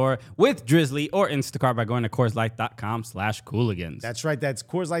your door with Drizzly or Instacart by going to CoorsLight.com/Cooligans. That's right. That's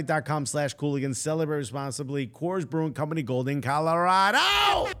CoorsLight.com/Cooligans. Celebrate responsibly. Coors Brewing Company, Golden,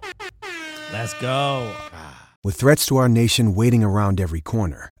 Colorado. Let's go. With threats to our nation waiting around every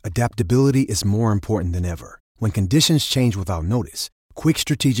corner, adaptability is more important than ever. When conditions change without notice, quick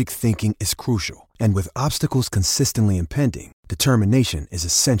strategic thinking is crucial. And with obstacles consistently impending, determination is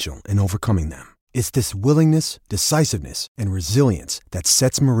essential in overcoming them. It's this willingness, decisiveness, and resilience that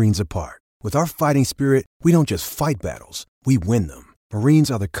sets Marines apart. With our fighting spirit, we don't just fight battles, we win them.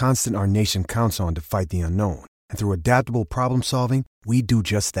 Marines are the constant our nation counts on to fight the unknown. And through adaptable problem solving, we do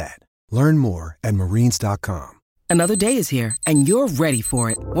just that. Learn more at marines.com. Another day is here, and you're ready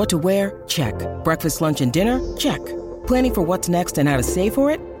for it. What to wear? Check. Breakfast, lunch, and dinner? Check. Planning for what's next and how to save for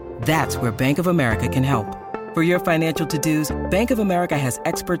it? That's where Bank of America can help. For your financial to-dos, Bank of America has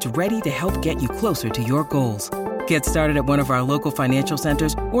experts ready to help get you closer to your goals. Get started at one of our local financial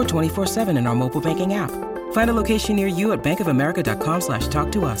centers or 24/7 in our mobile banking app. Find a location near you at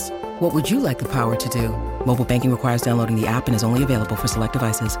bankofamerica.com/talktous. What would you like the power to do? Mobile banking requires downloading the app and is only available for select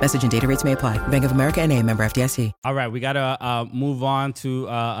devices. Message and data rates may apply. Bank of America NA, member FDIC. All right, we got to move on to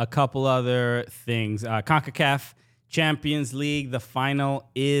a couple other things. CONCACAF Champions League, the final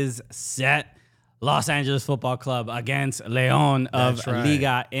is set. Los Angeles Football Club against León of That's right.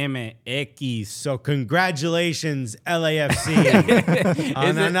 Liga MX. So congratulations, LAFC,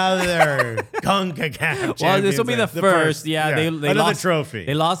 on another CONCACAF. Well, this will be the first. Yeah, they another lost, trophy.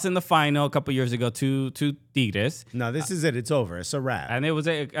 They lost in the final a couple years ago to Tigres. No, this is it. It's over. It's a wrap. And it was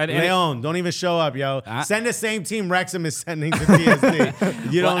León, don't even show up, yo. Send the same team Wrexham is sending to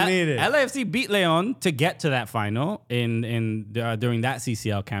PSG. You don't need it. LAFC beat León to get to that final during that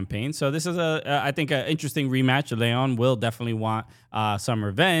CCL campaign. So this is I think an interesting rematch. León will definitely want some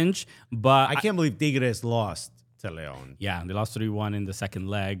revenge, but I can't believe Tigres lost to León. Yeah, they lost 3-1 in the second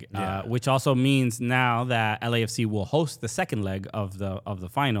leg, which also means now that LAFC will host the second leg of the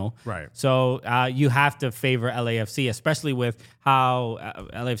final. Right. So you have to favor LAFC, especially with how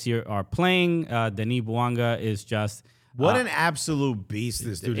LAFC are playing. Denis Bouanga is just... What an absolute beast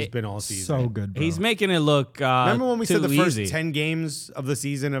this dude has been all season. So good, bro. He's making it look Remember when we said the first easy. 10 games of the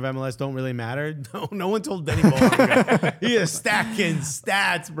season of MLS don't really matter? No one told Denny Bouanga. He is stacking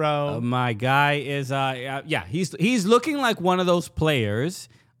stats, bro. My guy is, he's looking like one of those players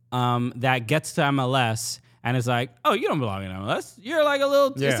that gets to MLS and is like, oh, you don't belong in MLS. You're like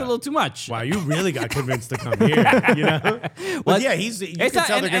just a little too much. Wow, you really got convinced to come here, you know? Well, yeah, you can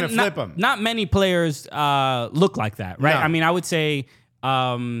tell they're going to flip him. Not many players look like that, right? No. I mean, I would say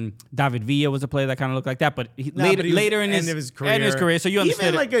David Villa was a player that kind of looked like that, but later in his career, so you understood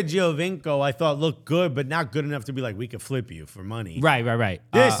even like a Giovinco, I thought looked good, but not good enough to be like, we could flip you for money. Right.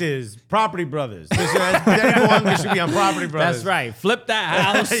 This is Property Brothers. Denny Bouanga should be on Property Brothers. That's right. Flip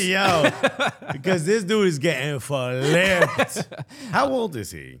that house. Yo, because this dude is getting flipped. How old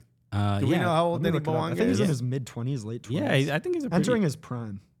is he? Do we know how old Denny Bouanga I think is? he's in his mid-20s, late 20s. Yeah, I think he's entering his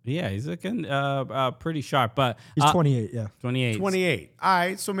prime. Yeah, he's looking pretty sharp, but he's 28. Yeah, 28. 28. All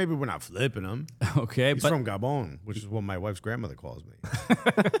right, so maybe we're not flipping him. Okay, he's from Gabon, which is what my wife's grandmother calls me.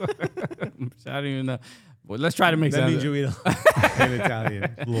 I don't even know. Well, let's try to make that sense. means you eat in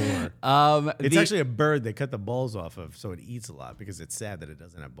Italian lore. It's actually a bird they cut the balls off of, so it eats a lot because it's sad that it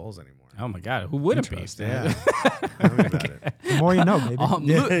doesn't have balls anymore. Oh my God, who wouldn't be? Yeah, tell me about it. The more you know,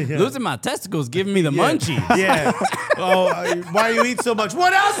 baby. Losing my testicles, giving me the munchies. Yeah. Oh, why you eat so much?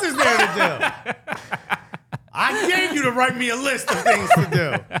 What else is there to do? I gave you to write me a list of things to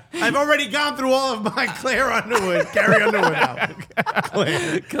do. I've already gone through all of my Claire Underwood, Carrie Underwood out.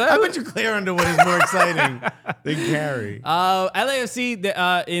 Claire. I bet you Claire Underwood is more exciting than Carrie. LAFC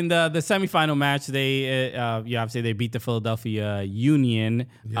in the semifinal match, obviously they beat the Philadelphia Union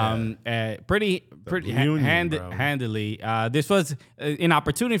pretty handily. This was an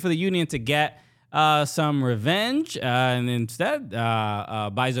opportunity for the Union to get some revenge, and instead,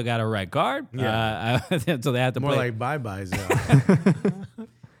 Bizo got a red card. Yeah. So they had to More play. like bye Bizo. Wow.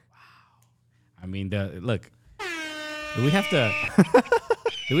 I mean, look. Do we have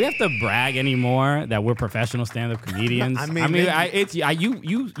to brag anymore that we're professional stand-up comedians?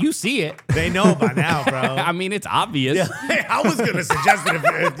 You see it. They know by now, bro. I mean, it's obvious. Yeah. I was gonna suggest it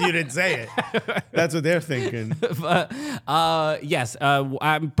if you didn't say it. That's what they're thinking. But yes,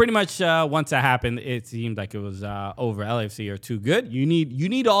 pretty much once that happened, it seemed like it was over. LAFC are too good. You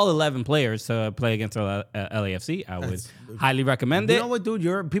need all 11 players to play against LAFC. I would highly recommend it. You know what,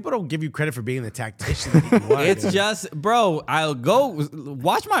 dude? People don't give you credit for being the tactician that you are. It's just, bro. I'll go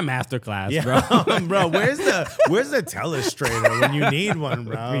watch my masterclass, bro. Bro, where's the telestrator when you need one,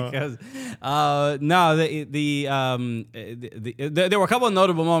 bro? Because there were a couple of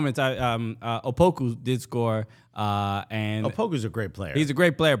notable moments. Opoku did score, and Opoku's a great player. He's a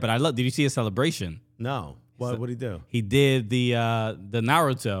great player, but did you see his celebration? No. What did he do? He did the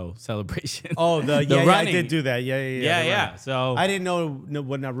Naruto celebration. Oh, the running. I did do that. Yeah. So I didn't know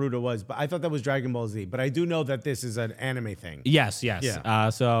what Naruto was, but I thought that was Dragon Ball Z. But I do know that this is an anime thing. Yes. Yeah.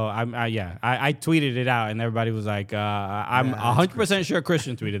 So I tweeted it out, and everybody was like, "I'm 100% sure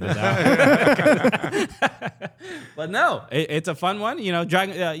Christian tweeted this out." But no, it's a fun one. You know,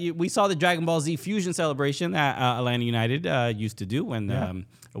 we saw the Dragon Ball Z fusion celebration that Atlanta United used to do when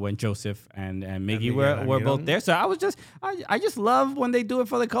Joseph and Miggy were both there. So I just love when they do it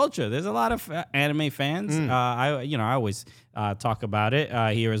for the culture. There's a lot of anime fans. I always talk about it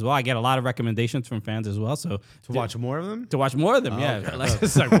here as well. I get a lot of recommendations from fans as well. So to watch more of them? To watch more of them, yeah. Okay.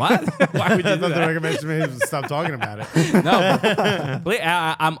 It's like, what? Why would you do that? The recommendation is to stop talking about it. No,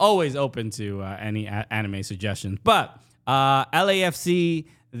 I'm always open to any anime suggestions. But LAFC...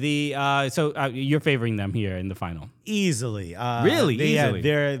 you're favoring them here in the final? Easily. Really? Easily.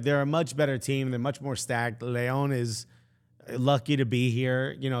 They're a much better team. They're much more stacked. León is lucky to be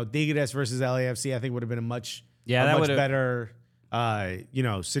here. You know, Tigres versus LAFC, I think would have been a much better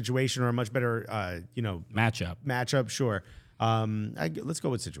situation or a much better matchup. Sure. Let's go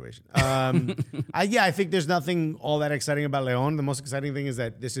with situation. I think there's nothing all that exciting about León. The most exciting thing is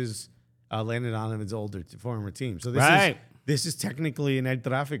that this is Landon Donovan's former team. So this is technically an El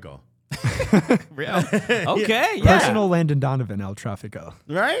Tráfico. Okay, yeah. Personal Landon Donovan, El Tráfico.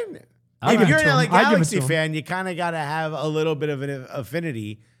 Right? I'll If you're give it an to LA him. I'll give it Galaxy to him. fan, you kind of got to have a little bit of an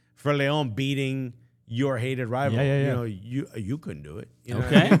affinity for León beating your hated rival. Yeah. You know, you couldn't do it. You know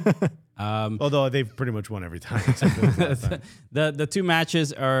Okay. what I mean? Although they've pretty much won every time. except for the last time. The two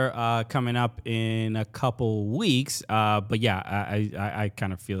matches are coming up in a couple weeks, but yeah, I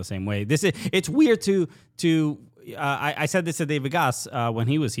kind of feel the same way. It's weird to I said this to David Goss when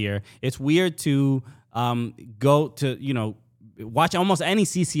he was here. It's weird to go to watch almost any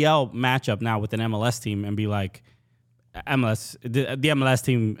CCL matchup now with an MLS team and be like, MLS, the MLS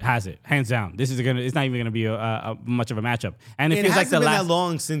team has it hands down. It's not even gonna be a much of a matchup. And it feels like hasn't been that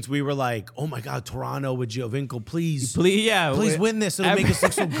long since we were like, oh my God, Toronto with Giovinco, please win this. It'll make us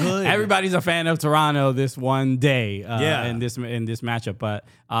look so good. Everybody's a fan of Toronto this one day in this matchup. But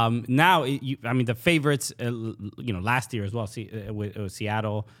now, the favorites, last year as well, with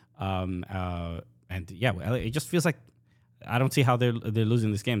Seattle, and yeah, it just feels like I don't see how they're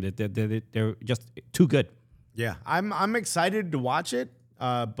losing this game. They're just too good. Yeah, I'm excited to watch it,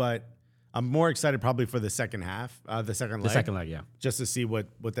 but I'm more excited probably for the second half, the second leg, yeah, just to see what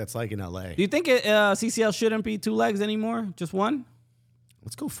that's like in LA. Do you think CCL shouldn't be 2 legs anymore? Just one?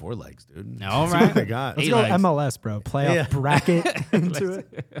 Let's go 4 legs, dude. All See right, what they got. Let's 8 go legs. MLS, bro. Playoff bracket into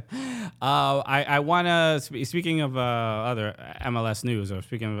it. I want to, speaking of other MLS news, or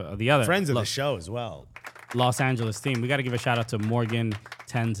speaking of the other Friends of the show as well. Los Angeles team, we got to give a shout out to Morgan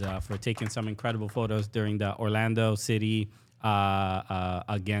Tenza for taking some incredible photos during the Orlando City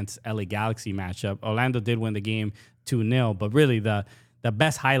against LA Galaxy matchup. Orlando did win the game 2-0, but really the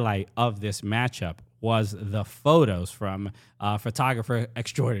best highlight of this matchup was the photos from photographer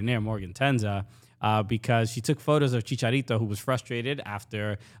extraordinaire Morgan Tenza, because she took photos of Chicharito, who was frustrated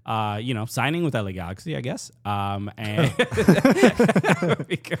after, signing with LA Galaxy, I guess. And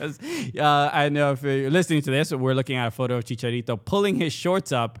because I know if you're listening to this, we're looking at a photo of Chicharito pulling his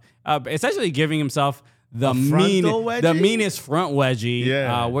shorts up, essentially giving himself the meanest front wedgie.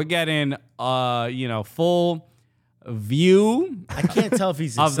 Yeah. We're getting, full view. I can't tell if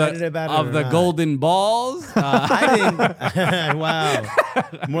he's excited about it of or the not. golden balls. I didn't. Wow.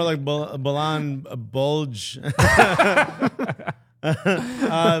 More like Balan bulge.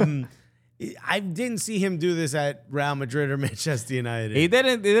 I didn't see him do this at Real Madrid or Manchester United. He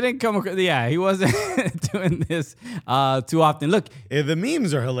didn't come across. Yeah, he wasn't doing this too often. Look, The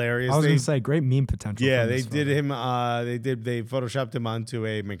memes are hilarious. I was going to say, great meme potential. Yeah, from they this did photo. him. They photoshopped him onto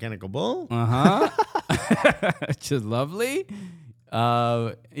a mechanical bull. which is lovely.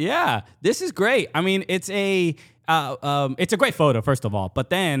 Yeah, this is great. I mean, it's a great photo, first of all,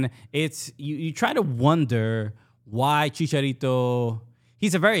 but then it's you try to wonder why Chicharito.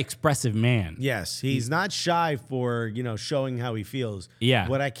 He's a very expressive man. Yes, he's not shy for showing how he feels. Yeah.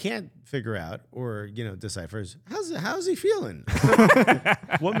 What I can't figure out or decipher is how's he feeling?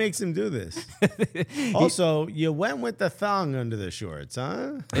 What makes him do this? Also, you went with the thong under the shorts,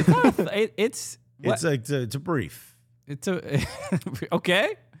 huh? It's not it's It's a brief. It's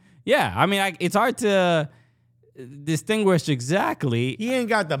okay. Yeah, I mean, it's hard to distinguish exactly. He ain't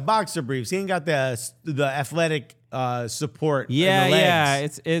got the boxer briefs. He ain't got the athletic support. Yeah, in the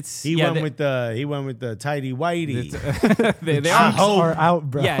legs. yeah. It's He went with the tighty whitey. they Arms are are out,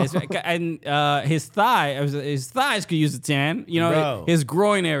 bro. Yeah, and his thighs could use a tan. Bro. His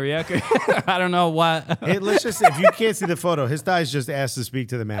groin area. I don't know what. Hey, let's just say, if you can't see the photo, his thighs just asked to speak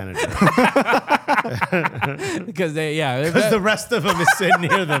to the manager Because because the rest of them is sitting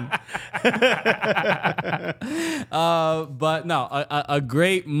near them. But no, a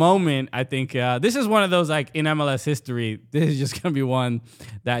great moment. I think this is one of those, like, in MLS history. This is just gonna be one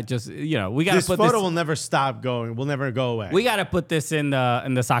that just we got to This put photo this. will never stop going. Will never go away. We got to put this in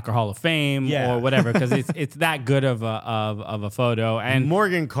the Soccer Hall of Fame Yeah. or whatever, because it's that good of a photo. And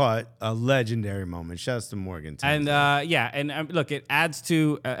Morgan caught a legendary moment. Shouts to Morgan. And look, it adds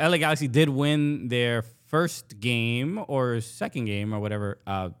to LA Galaxy did win their first game or second game or whatever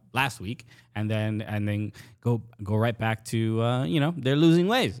last week, and then go right back to their losing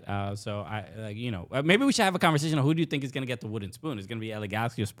ways. So maybe we should have a conversation on who do you think is going to get the wooden spoon? Is it going to be LA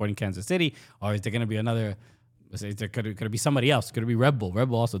Galaxy or Sporting Kansas City, or is there going to be another? Could it be somebody else? Could it be Red Bull? Red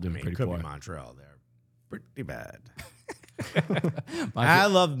Bull also doing pretty could poor. be Montreal there. Pretty bad. I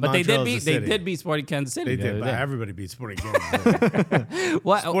love but Montreal they as a city. did beat Sporting Kansas City. They the did, other but day. everybody beat Sporting Kansas City.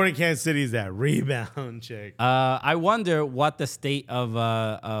 What? Sporting Kansas City is that rebound chick. I wonder what the state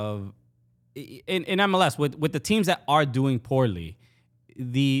of in MLS with the teams that are doing poorly,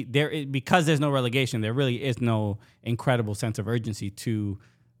 because there's no relegation, there really is no incredible sense of urgency to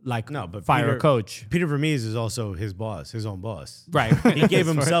fire a coach. Peter Vermees is also his own boss. Right. He gave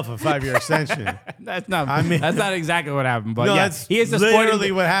himself a 5-year extension. That's not exactly what happened. But no, yeah, that's he is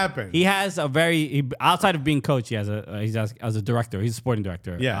literally what happened. He has outside of being coach, he's as a director. He's a sporting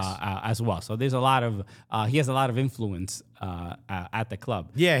director as well. So there's he has a lot of influence at the club.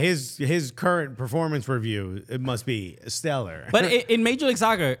 Yeah, his current performance review, it must be stellar. But in Major League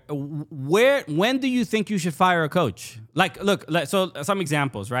Soccer, when do you think you should fire a coach? So some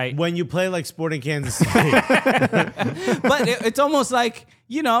examples, right? When you play like Sporting Kansas City. But it's almost like,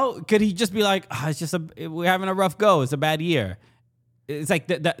 could he just be like, we're having a rough go. It's a bad year. It's like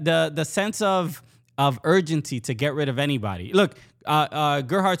the sense of urgency to get rid of anybody. Look,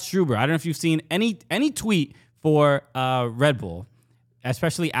 Gerhard Struber, I don't know if you've seen any tweet for Red Bull,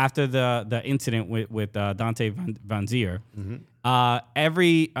 especially after the incident with Dante Van Zier. Mm-hmm.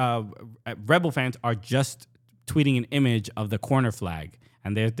 Every Red Bull fans are just tweeting an image of the corner flag,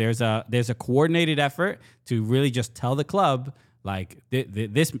 and there's a coordinated effort to really just tell the club like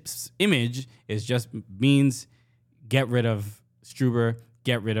this image means get rid of Struber,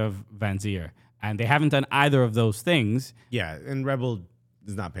 get rid of Van Zier, and they haven't done either of those things. Yeah, and Red Bull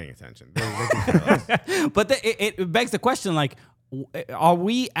is not paying attention. But it begs the question: like, are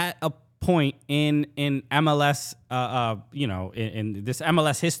we at a point in MLS, in this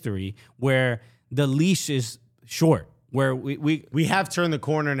MLS history where the leash is short, where we have turned the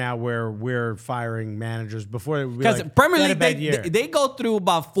corner now, where we're firing managers before because Premier League they go through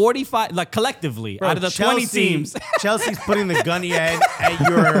about 45 collectively. Bro, out of the 20 teams. Chelsea's putting the gun at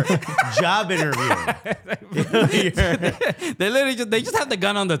your job interview. They literally just have the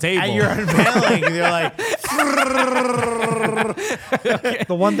gun on the table. And you're unveiling. And they're like,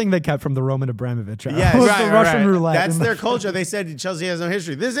 the one thing they kept from the Roman Abramovich was right, the Russian roulette. That's their culture. They said Chelsea has no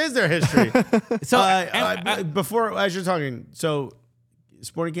history. This is their history. So before, as you're talking, so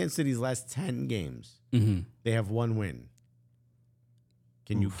Sporting Kansas City's last 10 games, they have one win.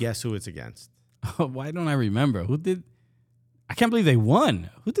 Can you guess who it's against? Why don't I remember? I can't believe they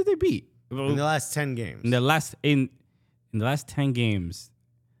won. Who did they beat? In the last 10 games. In the last 10 games,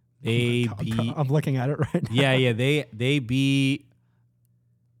 they beat. I'm looking at it right now. Yeah. They beat.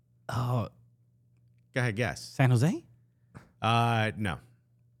 Oh, go ahead, guess. San Jose? No.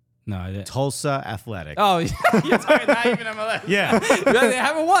 No, Tulsa Athletic. Oh, you're talking not even MLS. Yeah, they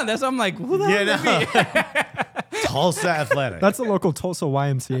haven't won. That's why I'm like, who the hell? Tulsa Athletic. That's the local Tulsa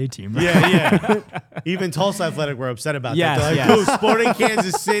YMCA team. Right? Yeah. Even Tulsa Athletic were upset about that. They're like, "Ooh, Sporting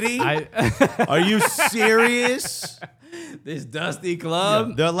Kansas City? Are you serious? This dusty club."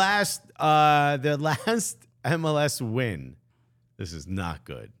 No, their last MLS win. This is not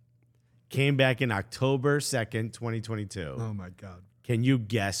good. Came back in October 2nd, 2022. Oh my God. Can you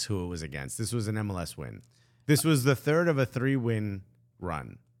guess who it was against? This was an MLS win. This was the third of a 3-win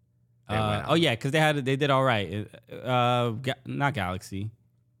run. Because they did all right. Not Galaxy.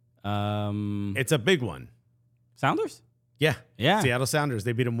 It's a big one. Sounders? Yeah. Seattle Sounders.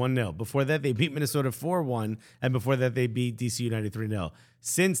 They beat them 1-0. Before that, they beat Minnesota 4-1, and before that, they beat DC United 3-0.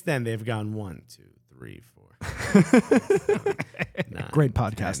 Since then, they've gone 1, 2, 3, 4. 9, Great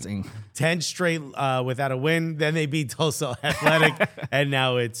podcasting. 10 straight without a win. Then they beat Tulsa Athletic, and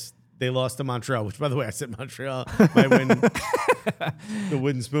now they lost to Montreal, which, by the way, I said Montreal might win the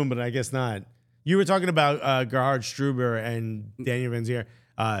wooden spoon, but I guess not. You were talking about Gerhard Struber and Dan Van Zier.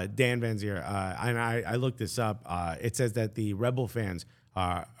 And I looked this up. It says that the Rebel fans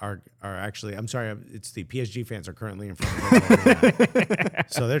are actually, I'm sorry, it's the PSG fans are currently in front of them.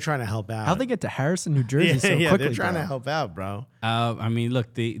 So they're trying to help out. How'd they get to Harrison, New Jersey so quickly? They're trying to help out, bro. I mean, look,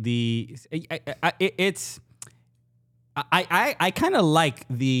 I kind of like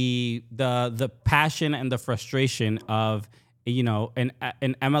the passion and the frustration of an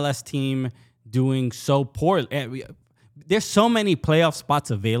MLS team doing so poorly. There's so many playoff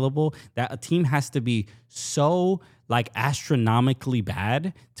spots available that a team has to be so astronomically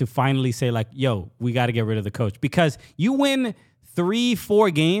bad to finally say yo, we got to get rid of the coach, because you win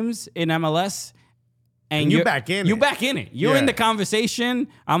 3-4 games in MLS. And you're back in it. You're back in it. You're in the conversation.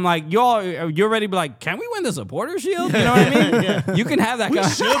 I'm like, you're ready to be like, can we win the Supporter Shield? You know what I mean? Yeah. You can have that. We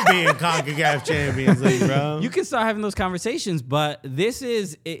should be in CONCACAF Champions League, bro. You can start having those conversations, but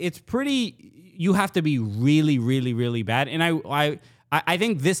it's pretty, you have to be really, really, really bad. And I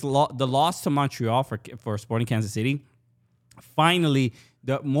think the loss to Montreal for Sporting Kansas City, finally,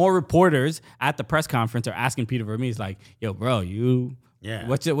 the more reporters at the press conference are asking Peter Vermees yo, bro, you Yeah.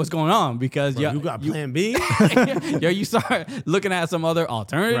 what's going on? Because Bro, you got plan B? you start looking at some other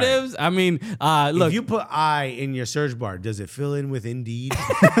alternatives. Right. I mean, look. If you put I in your search bar, does it fill in with Indeed?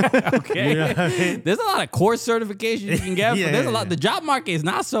 Okay. You know what I mean? There's a lot of course certifications you can get. But there's a lot. The job market is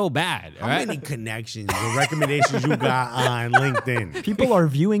not so bad. How many connections or recommendations you got on LinkedIn? People are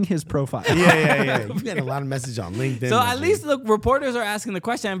viewing his profile. Yeah. You get a lot of messages on LinkedIn. So at least the reporters are asking the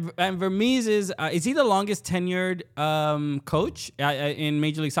question. And Vermees is he the longest tenured coach in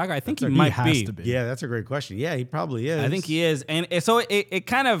Major League Soccer? I think he might be. Yeah, that's a great question. Yeah, he probably is. I think he is. And so it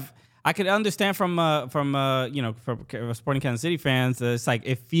kind of, I could understand from Sporting Kansas City fans, it's like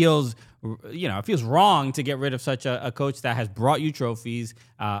it feels wrong to get rid of such a coach that has brought you trophies,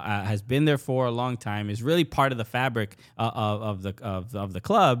 has been there for a long time, is really part of the fabric of the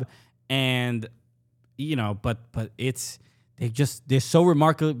club, and but they're so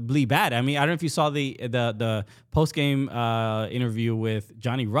remarkably bad. I mean, I don't know if you saw the post game interview with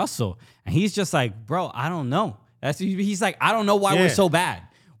Johnny Russell, and he's just like, bro, I don't know. He's like, I don't know why we're so bad.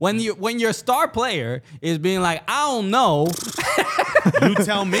 When your star player is being like, I don't know. You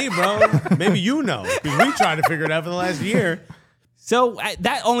tell me, bro. Maybe you know, because we tried to figure it out for the last year. So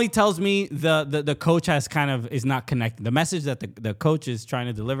that only tells me the coach is not connecting. The message that the coach is trying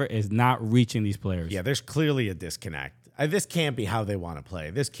to deliver is not reaching these players. Yeah, there's clearly a disconnect. This can't be how they want to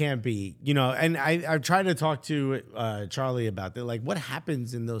play. This can't be, and I've tried to talk to Charlie about that. Like, what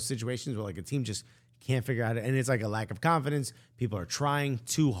happens in those situations where like a team just can't figure out it, and it's like a lack of confidence. People are trying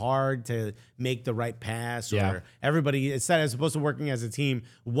too hard to make the right pass, or everybody, instead as opposed to working as a team,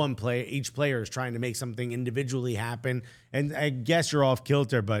 each player is trying to make something individually happen. And I guess you're off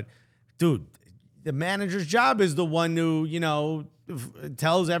kilter, but dude, the manager's job is the one who,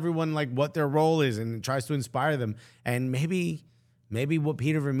 tells everyone like what their role is and tries to inspire them. And maybe what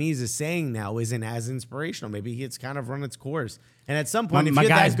Peter Vermees is saying now isn't as inspirational. Maybe it's kind of run its course. And at some point, if my you're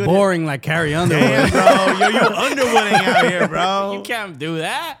guy's that good boring like Carrie Underwood. Damn, bro. You Underwooding out here, bro. You can't do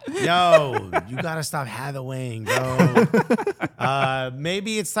that. Yo, you got to stop Hathawaying, bro.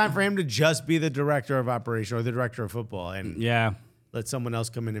 Maybe it's time for him to just be the director of operation or the director of football and let someone else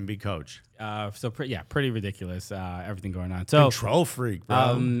come in and be coach. Pretty ridiculous, everything going on. So Control freak,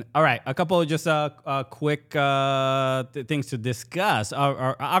 bro. All right, a couple of just quick things to discuss.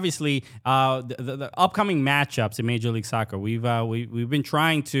 Obviously, the upcoming matchups in Major League Soccer. We've been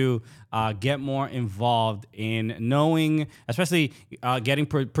trying to get more involved in knowing, especially getting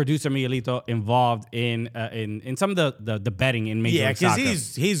producer Miguelito involved in some of the betting in Major League Soccer. Yeah,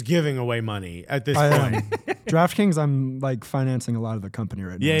 because he's giving away money at this point. DraftKings, I'm like financing a lot of the company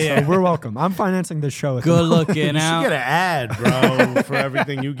right now. Yeah. So we're welcome. I'm financing this show. Good looking out. You should get an ad, bro, for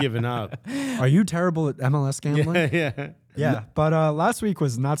everything you've given up. Are you terrible at MLS gambling? Yeah. But last week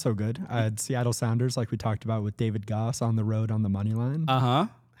was not so good. I had Seattle Sounders, like we talked about, with David Goss on the road on the money line.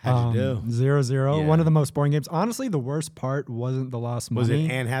 How'd you do? 0-0. Yeah. One of the most boring games. Honestly, the worst part wasn't the lost money. Was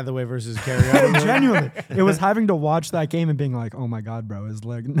it Anne Hathaway versus Carrie Underwood? Genuinely. It was having to watch that game and being like, oh my God, bro, is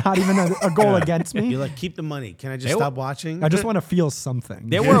like not even a goal against me. You're like, keep the money. Can I just stop watching? I just want to feel something.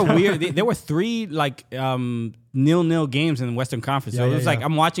 There were there were three like 0-0 games in the Western Conference. So it was like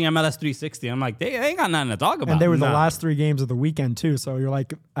I'm watching MLS 360. I'm like, they ain't got nothing to talk about. And they were the last 3 games of the weekend too. So you're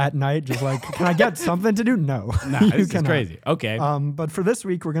like at night, just like, can I get something to do? No. This is crazy. Okay. But for this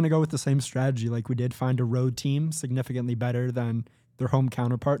week, we're gonna go with the same strategy. Like we did find a road team significantly better than their home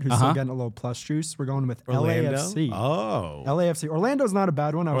counterpart, who's still getting a little plus juice. We're going with Orlando? LAFC. Oh. LAFC. Orlando's not a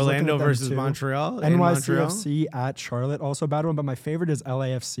bad one. I was Orlando looking at them versus too. Montreal. In Montreal? NYCFC at Charlotte, also a bad one. But my favorite is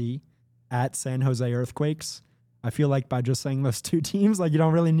LAFC at San Jose Earthquakes. I feel like by just saying those 2 teams, like you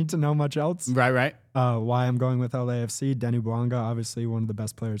don't really need to know much else. Right. Why I'm going with LAFC. Denny Bouanga, obviously one of the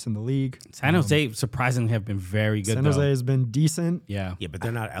best players in the league. San Jose surprisingly have been very good. San Jose has been decent. Yeah, but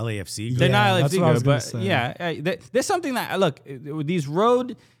they're not LAFC good. They're not that's LAFC what I was good, gonna but say. there's something that look with these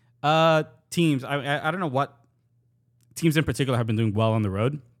road teams. I don't know what teams in particular have been doing well on the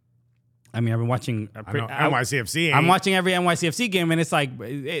road. I mean, I've been watching NYCFC. I'm watching every NYCFC game, and it's like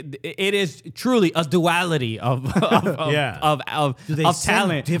it is truly a duality of Do they send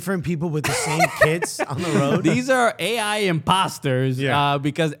talent. different people with the same kits on the road? These are AI imposters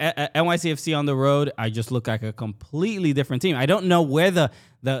because NYCFC on the road, I just look like a completely different team. I don't know where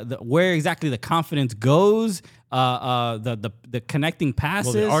where exactly the confidence goes, the connecting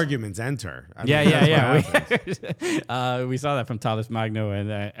passes. Well, the arguments enter. Yeah. We saw that from Talis Magno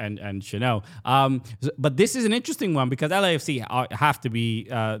and Chanel. But this is an interesting one because LAFC have to be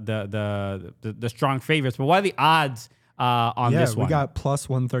the strong favorites. But what are the odds on this one? We got plus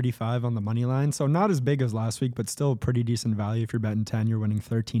 135 on the money line. So not as big as last week, but still pretty decent value. If you're betting 10, you're winning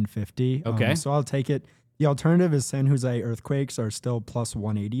 13.50. Okay. So I'll take it. The alternative is San Jose Earthquakes are still plus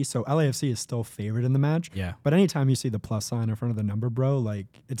 180. So LAFC is still favored in the match. Yeah. But anytime you see the plus sign in front of the number, bro, like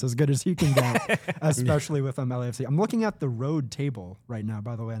it's as good as you can get, especially with LAFC. I'm looking at the road table right now,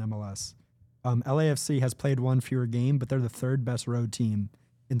 by the way, on MLS. LAFC has played one fewer game, but they're the third best road team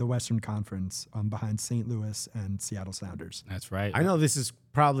in the Western Conference, behind St. Louis and Seattle Sounders. That's right. I know this is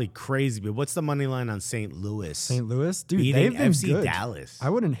probably crazy, but what's the money line on St. Louis? St. Louis? Dude, beating they've been FC good. Dallas. I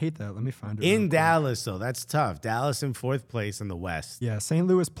wouldn't hate that. Let me find it. In Dallas, though, that's tough. Dallas in 4th place in the West. Yeah, St.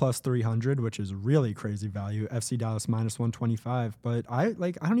 Louis plus 300, which is really crazy value. FC Dallas minus 125, but I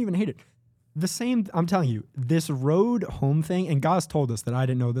don't even hate it. The same, I'm telling you, this road home thing, and Gaz told us that I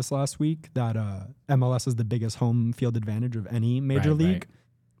didn't know this last week, that MLS is the biggest home field advantage of any major league. Right.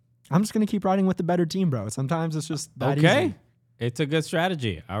 I'm just going to keep riding with the better team, bro. Sometimes it's just that easy. It's a good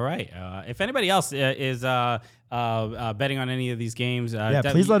strategy. All right. If anybody else is betting on any of these games,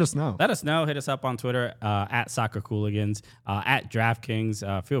 please let us know. Let us know. Hit us up on Twitter at SoccerCooligans, at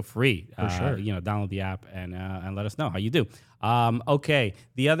DraftKings. Feel free. For sure. Download the app and let us know how you do. Okay.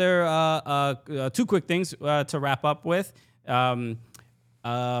 The other two quick things to wrap up with. Pierre-Emerick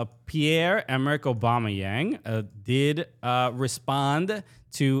Aubameyang did respond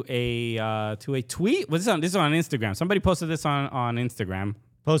to a tweet. This is on Instagram. Somebody posted this on Instagram.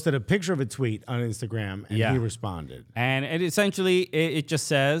 Posted a picture of a tweet on Instagram, and he responded. And it essentially it just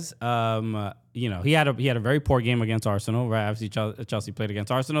says, he had a very poor game against Arsenal. Right, obviously Chelsea played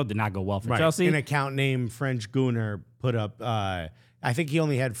against Arsenal, did not go well for Chelsea. An account named French Gooner put up. I think he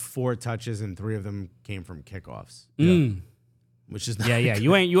only had 4 touches, and 3 of them came from kickoffs. Which is not good.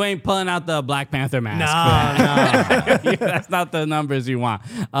 You ain't pulling out the Black Panther mask. No. That's not the numbers you want.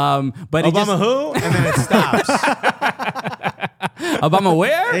 But Obama who? And then it stops. Obama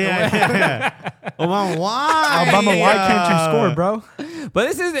where? Yeah. Obama why? Obama, why can't you score, bro? But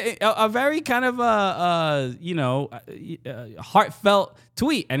this is a very kind of heartfelt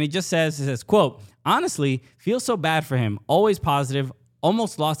tweet, and it says, quote, honestly, feel so bad for him. Always positive.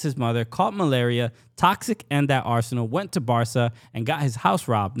 Almost lost his mother, caught malaria, toxic end at Arsenal, went to Barca and got his house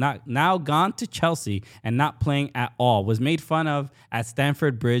robbed. Now gone to Chelsea and not playing at all. Was made fun of at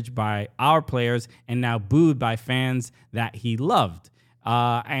Stamford Bridge by our players and now booed by fans that he loved.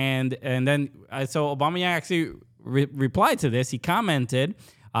 And then Aubameyang actually replied to this. He commented.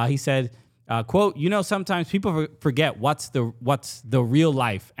 He said, quote, sometimes people forget what's the real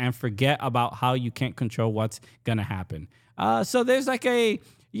life and forget about how you can't control what's gonna happen. So there's like an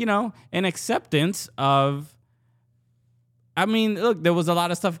acceptance of, look, there was a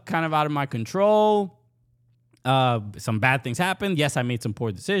lot of stuff kind of out of my control. Some bad things happened. Yes, I made some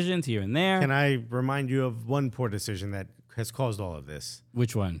poor decisions here and there. Can I remind you of one poor decision that has caused all of this?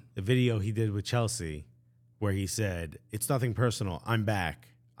 Which one? The video he did with Chelsea where he said, it's nothing personal. I'm back.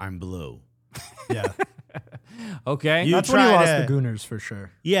 I'm blue. Yeah. Okay. That's when he lost the Gooners for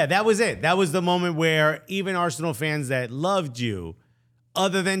sure. Yeah, that was it. That was the moment where even Arsenal fans that loved you,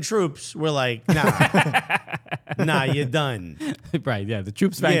 other than Troops, were like, nah, you're done. Right, yeah. The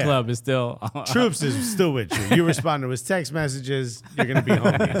Troops fan club is still... Troops is still with you. You respond to his text messages, you're going to be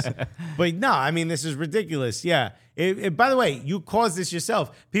homies. But no, this is ridiculous. Yeah. By the way, you caused this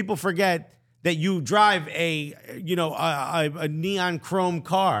yourself. People forget that you drive a neon chrome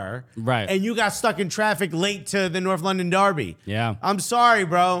car, right? And you got stuck in traffic late to the North London Derby. Yeah, I'm sorry,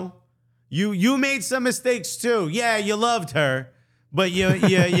 bro. You made some mistakes too. Yeah, you loved her, but you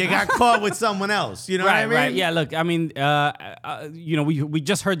got caught with someone else. You know what I mean? Right. Yeah. Look, we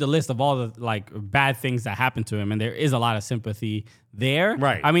just heard the list of all the bad things that happened to him, and there is a lot of sympathy there.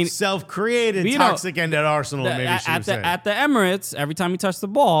 Right. Self-created toxic end at Arsenal. Maybe at the Emirates, every time he touched the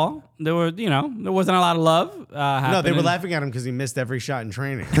ball, there wasn't a lot of love. Happening. No, they were laughing at him because he missed every shot in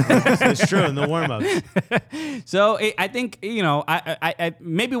training. It's true in the warm-ups. So I think I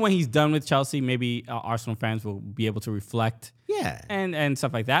maybe when he's done with Chelsea, maybe Arsenal fans will be able to reflect. Yeah. And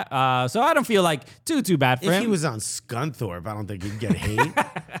stuff like that. So I don't feel like too bad for him. If he was on Scunthorpe, I don't think he'd get hate.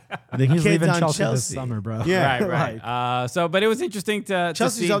 I think he's leaving Chelsea this summer, bro. Yeah. Right. But it was interesting to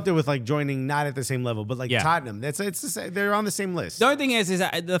Chelsea's see. up there with joining not at the same level, but Tottenham. It's the same, they're on the same list. The only thing is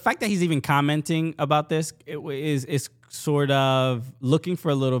that the fact that he's even commenting about this is sort of looking for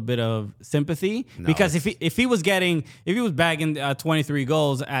a little bit of sympathy. Because if he was bagging 23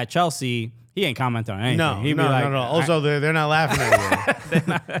 goals at Chelsea, he ain't commenting on anything. No. Also, they're not laughing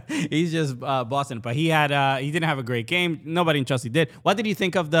at you. He's just bossing. But he didn't have a great game. Nobody in Chelsea did. What did you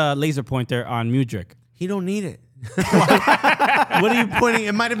think of the laser pointer on Mudryk? He don't need it. What are you pointing?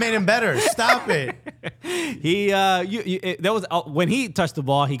 It might have made him better. Stop it. That was when he touched the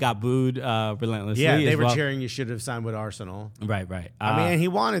ball, he got booed relentlessly. Yeah, they were cheering. You should have signed with Arsenal. Right. I mean, he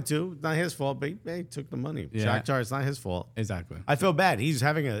wanted to. It's not his fault, but he took the money. Yeah. Shakhtar, it's not his fault. Exactly. I feel bad. He's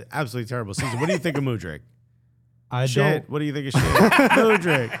having an absolutely terrible season. What do you think of Mudryk? I Shit. What do you think of shit?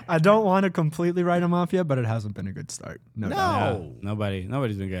 Mudryk. I don't want to completely write him off yet, but it hasn't been a good start. No. doubt. No.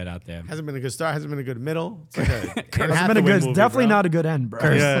 Nobody's been good out there. Hasn't been a good start. Hasn't been a good middle. It's like a It's been a good, definitely not a good end, bro.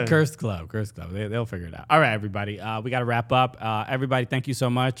 Cursed club. They'll figure it out. All right, everybody. We got to wrap up. Everybody, thank you so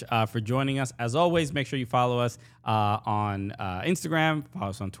much for joining us. As always, make sure you follow us on Instagram, follow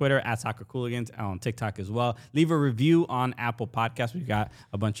us on Twitter @SoccerCooligans, on TikTok as well. Leave a review on Apple Podcasts. We've got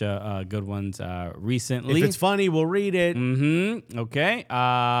a bunch of good ones recently. If it's funny, we'll read it. Okay.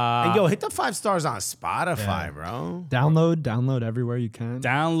 And hit the 5 stars on Spotify, bro. Download everywhere you can.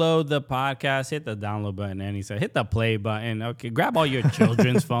 Download the podcast, hit the download button, and he said, hit the play button. Okay, grab all your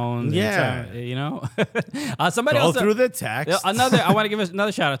children's phones. Yeah. Somebody Go else through the text. I want to give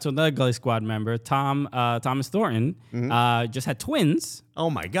another shout out to another Gully Squad member, Thomas Thornton. Just had twins. Oh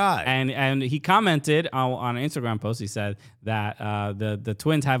my God. And he commented on an Instagram post. He said that the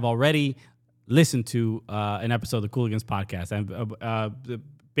twins have already listened to an episode of the Cooligans podcast, and the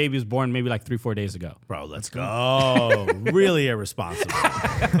baby was born maybe like 3-4 days ago. Bro, let's go. Really irresponsible.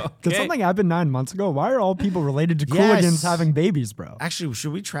 Did something happen 9 months ago? Why are all people related to Cooligans having babies, bro? Actually,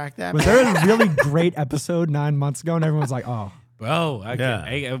 should we track that? Was there a really great episode 9 months ago and everyone's like, oh. Bro,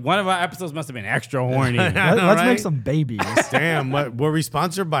 one of our episodes must have been extra horny. Let's make some babies. Damn, were we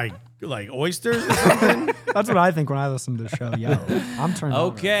sponsored by like oysters or something? That's what I think when I listen to the show. Yo, I'm turned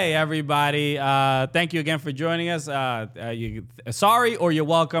on. Okay, everybody. Thank you again for joining us. Sorry or you're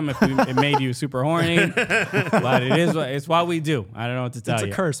welcome if it made you super horny. But it's what we do. I don't know what to tell you.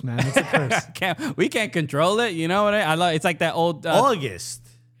 It's a curse, man. It's a curse. We can't control it. You know what I love? It's like that old August.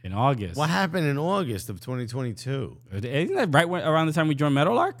 In August. What happened in August of 2022? Isn't that right around the time we joined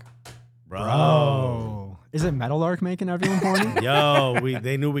Meadowlark? Bro. Is it Meadowlark making everyone horny? Yo,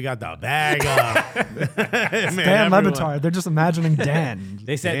 they knew we got the bag up. Dan Lebatard. They're just imagining Dan.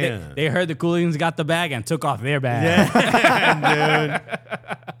 They said they heard the Cooligans got the bag and took off their bag. Yeah,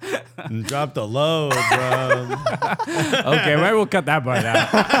 dude. Drop the load, bro. Okay, maybe we'll cut that part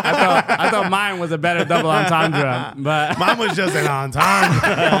out. I thought mine was a better double entendre, but mine was just an entendre.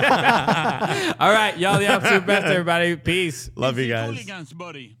 All right, y'all the absolute best, everybody. Peace. Love you guys. Cooligans,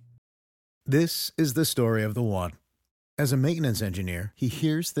 buddy. This is the story of the one. As a maintenance engineer, he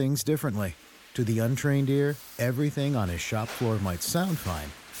hears things differently. To the untrained ear, everything on his shop floor might sound fine,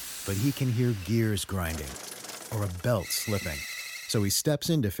 but he can hear gears grinding or a belt slipping. So he steps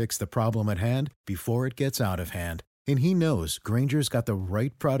in to fix the problem at hand before it gets out of hand. And he knows Grainger's got the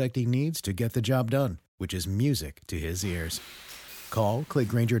right product he needs to get the job done, which is music to his ears. Call, click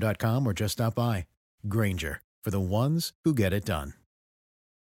Grainger.com, or just stop by. Grainger, for the ones who get it done.